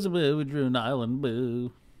 Buzz, we drew an island,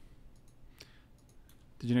 boo.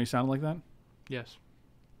 Did you know you sounded like that? Yes.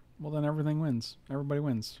 Well, then everything wins. Everybody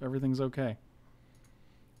wins. Everything's okay.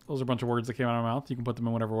 Those are a bunch of words that came out of my mouth. You can put them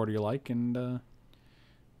in whatever order you like and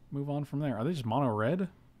move on from there. Are they just mono red?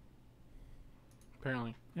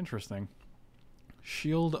 Apparently. Interesting.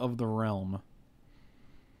 Shield of the Realm.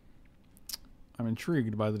 I'm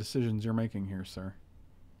intrigued by the decisions you're making here, sir.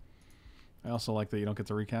 I also like that you don't get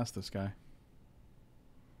to recast this guy.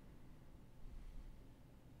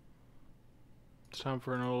 It's time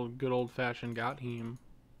for an good old-fashioned got him.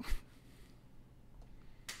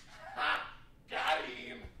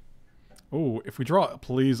 Oh, if we draw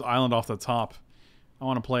Please Island off the top, I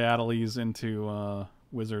want to play Adeliz into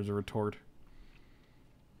Wizards or Retort.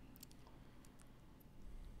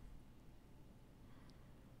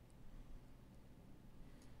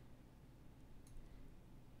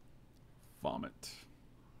 Vomit.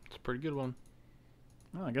 It's a pretty good one.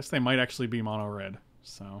 Well, I guess they might actually be mono red,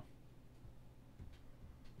 so.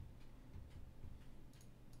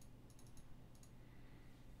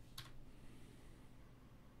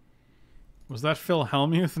 Was that Phil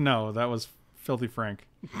Hellmuth? No, that was Filthy Frank.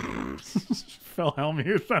 Phil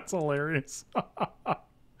Hellmuth. That's hilarious.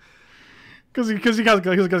 Because he got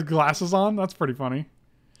glasses on. That's pretty funny.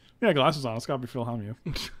 Yeah, glasses on. It's got to be Phil Hellmuth.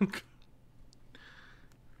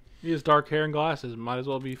 He has dark hair and glasses. Might as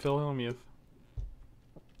well be Phil Hellmuth.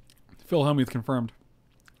 Phil Hellmuth confirmed.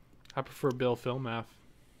 I prefer Bill Philmath.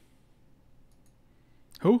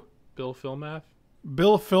 Who? Bill Philmath?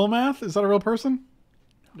 Bill Philmath? Is that a real person?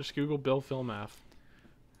 Just Google Bill Philmath.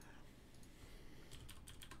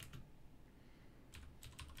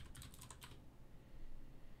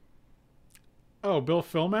 Oh, Bill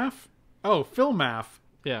Philmath? Oh, Philmath.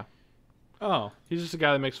 Yeah. Oh. He's just a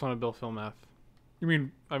guy that makes fun of Bill Philmath. You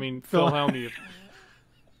mean... I mean, Phil Hellmuth.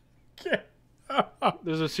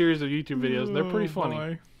 There's a series of YouTube videos, and they're pretty funny.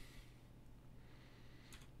 Boy.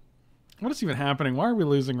 What is even happening? Why are we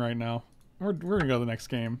losing right now? We're gonna go to the next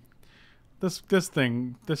game. This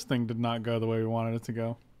thing did not go the way we wanted it to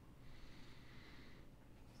go.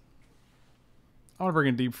 I want to bring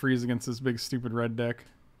in Deep Freeze against this big stupid red deck.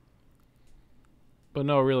 But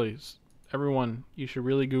no, really, everyone, you should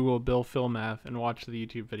really Google Bill Philmath and watch the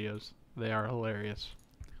YouTube videos. They are hilarious.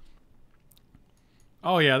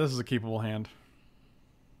 Oh yeah, this is a keepable hand.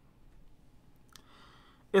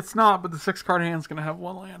 It's not, but the 6-card hand's gonna have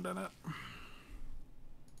 1 land in it.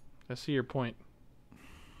 I see your point.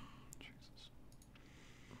 Jesus.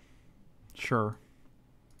 Sure.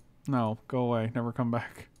 No, go away. Never come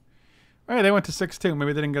back. Hey, they went to 6-2.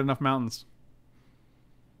 Maybe they didn't get enough mountains.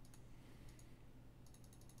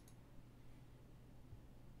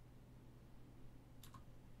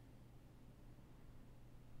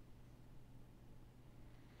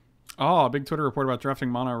 Oh, a big Twitter report about drafting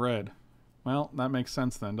mono red. Well, that makes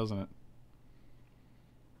sense then, doesn't it?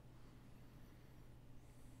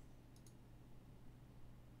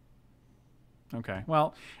 Okay.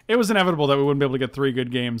 Well, it was inevitable that we wouldn't be able to get 3 good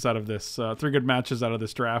games out of this, 3 good matches out of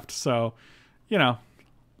this draft. So, you know,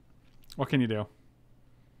 what can you do?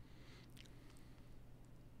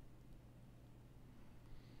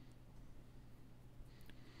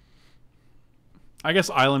 I guess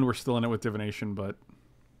Island we're still in it with Divination, but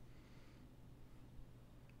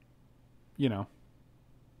you know.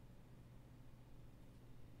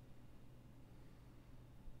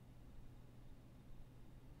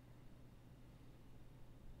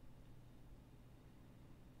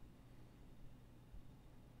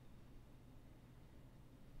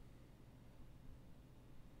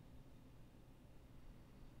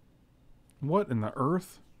 What in the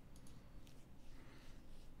earth?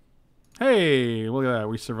 Hey, look at that.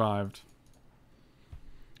 We survived.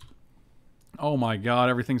 Oh my god,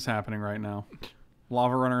 everything's happening right now.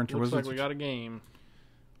 Lava Runner into Looks Wizards. like we got a game.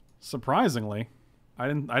 Surprisingly, I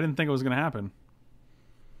didn't think it was going to happen.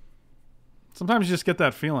 Sometimes you just get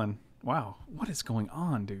that feeling. Wow, what is going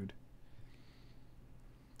on, dude?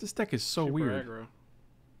 This deck is so Super weird. aggro.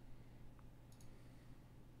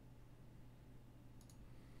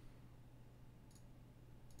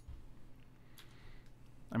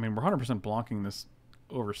 I mean, we're 100% blocking this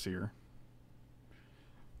Overseer.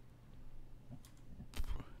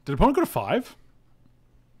 Did opponent go to 5?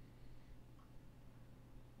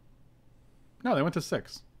 No, they went to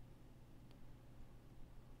 6.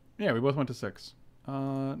 Yeah, we both went to 6.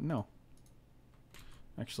 No.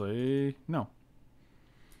 Actually, no.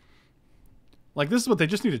 Like, this is what they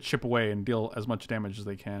just need to chip away and deal as much damage as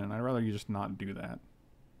they can, and I'd rather you just not do that.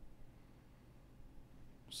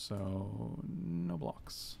 So, no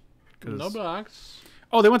blocks. No blocks.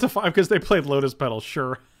 Oh, they went to 5 because they played Lotus Petal,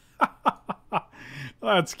 sure.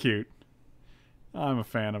 That's cute. I'm a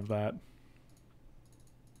fan of that.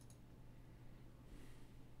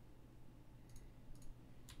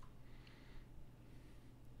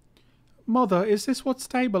 Mother, is this what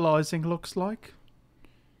stabilizing looks like?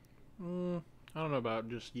 I don't know about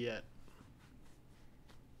just yet.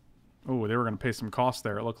 Oh, they were going to pay some cost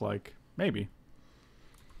there, it looked like. Maybe.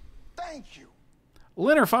 Thank you.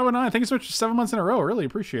 Linner 509, thank you so much for 7 months in a row. Really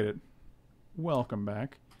appreciate it. Welcome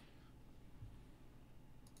back.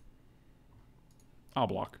 I'll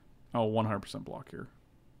block. Oh, 100% block here.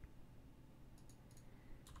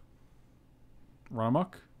 Run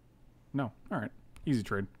amok? No. Alright. Easy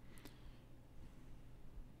trade.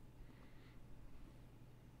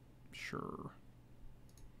 Sure.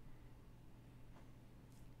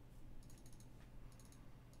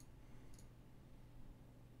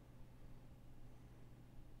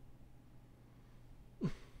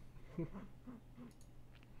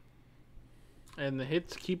 And the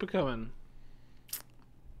hits keep a coming.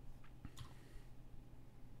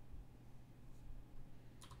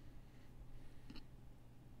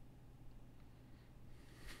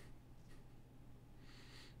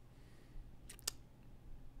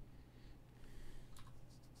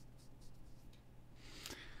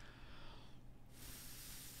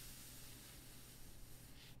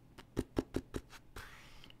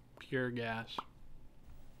 pure gas.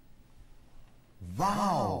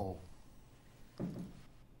 Wow.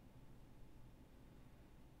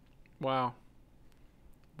 Wow.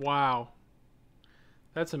 Wow.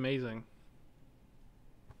 That's amazing.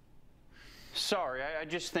 Sorry, I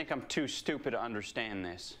just think I'm too stupid to understand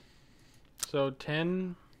this. So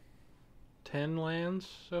 10 lands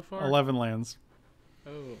so far? 11 lands.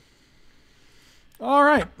 Oh. All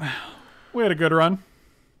right. We had a good run.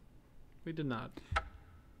 We did not.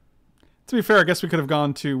 To be fair, I guess we could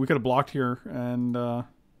have blocked here and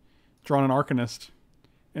drawn an Arcanist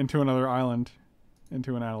into another island,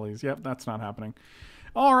 into an Attlees. Yep, that's not happening.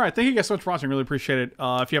 All right, thank you guys so much for watching. Really appreciate it.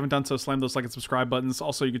 If you haven't done so, slam those like and subscribe buttons.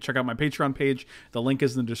 Also, you can check out my Patreon page. The link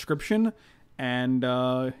is in the description. And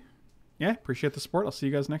yeah, appreciate the support. I'll see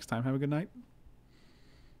you guys next time. Have a good night.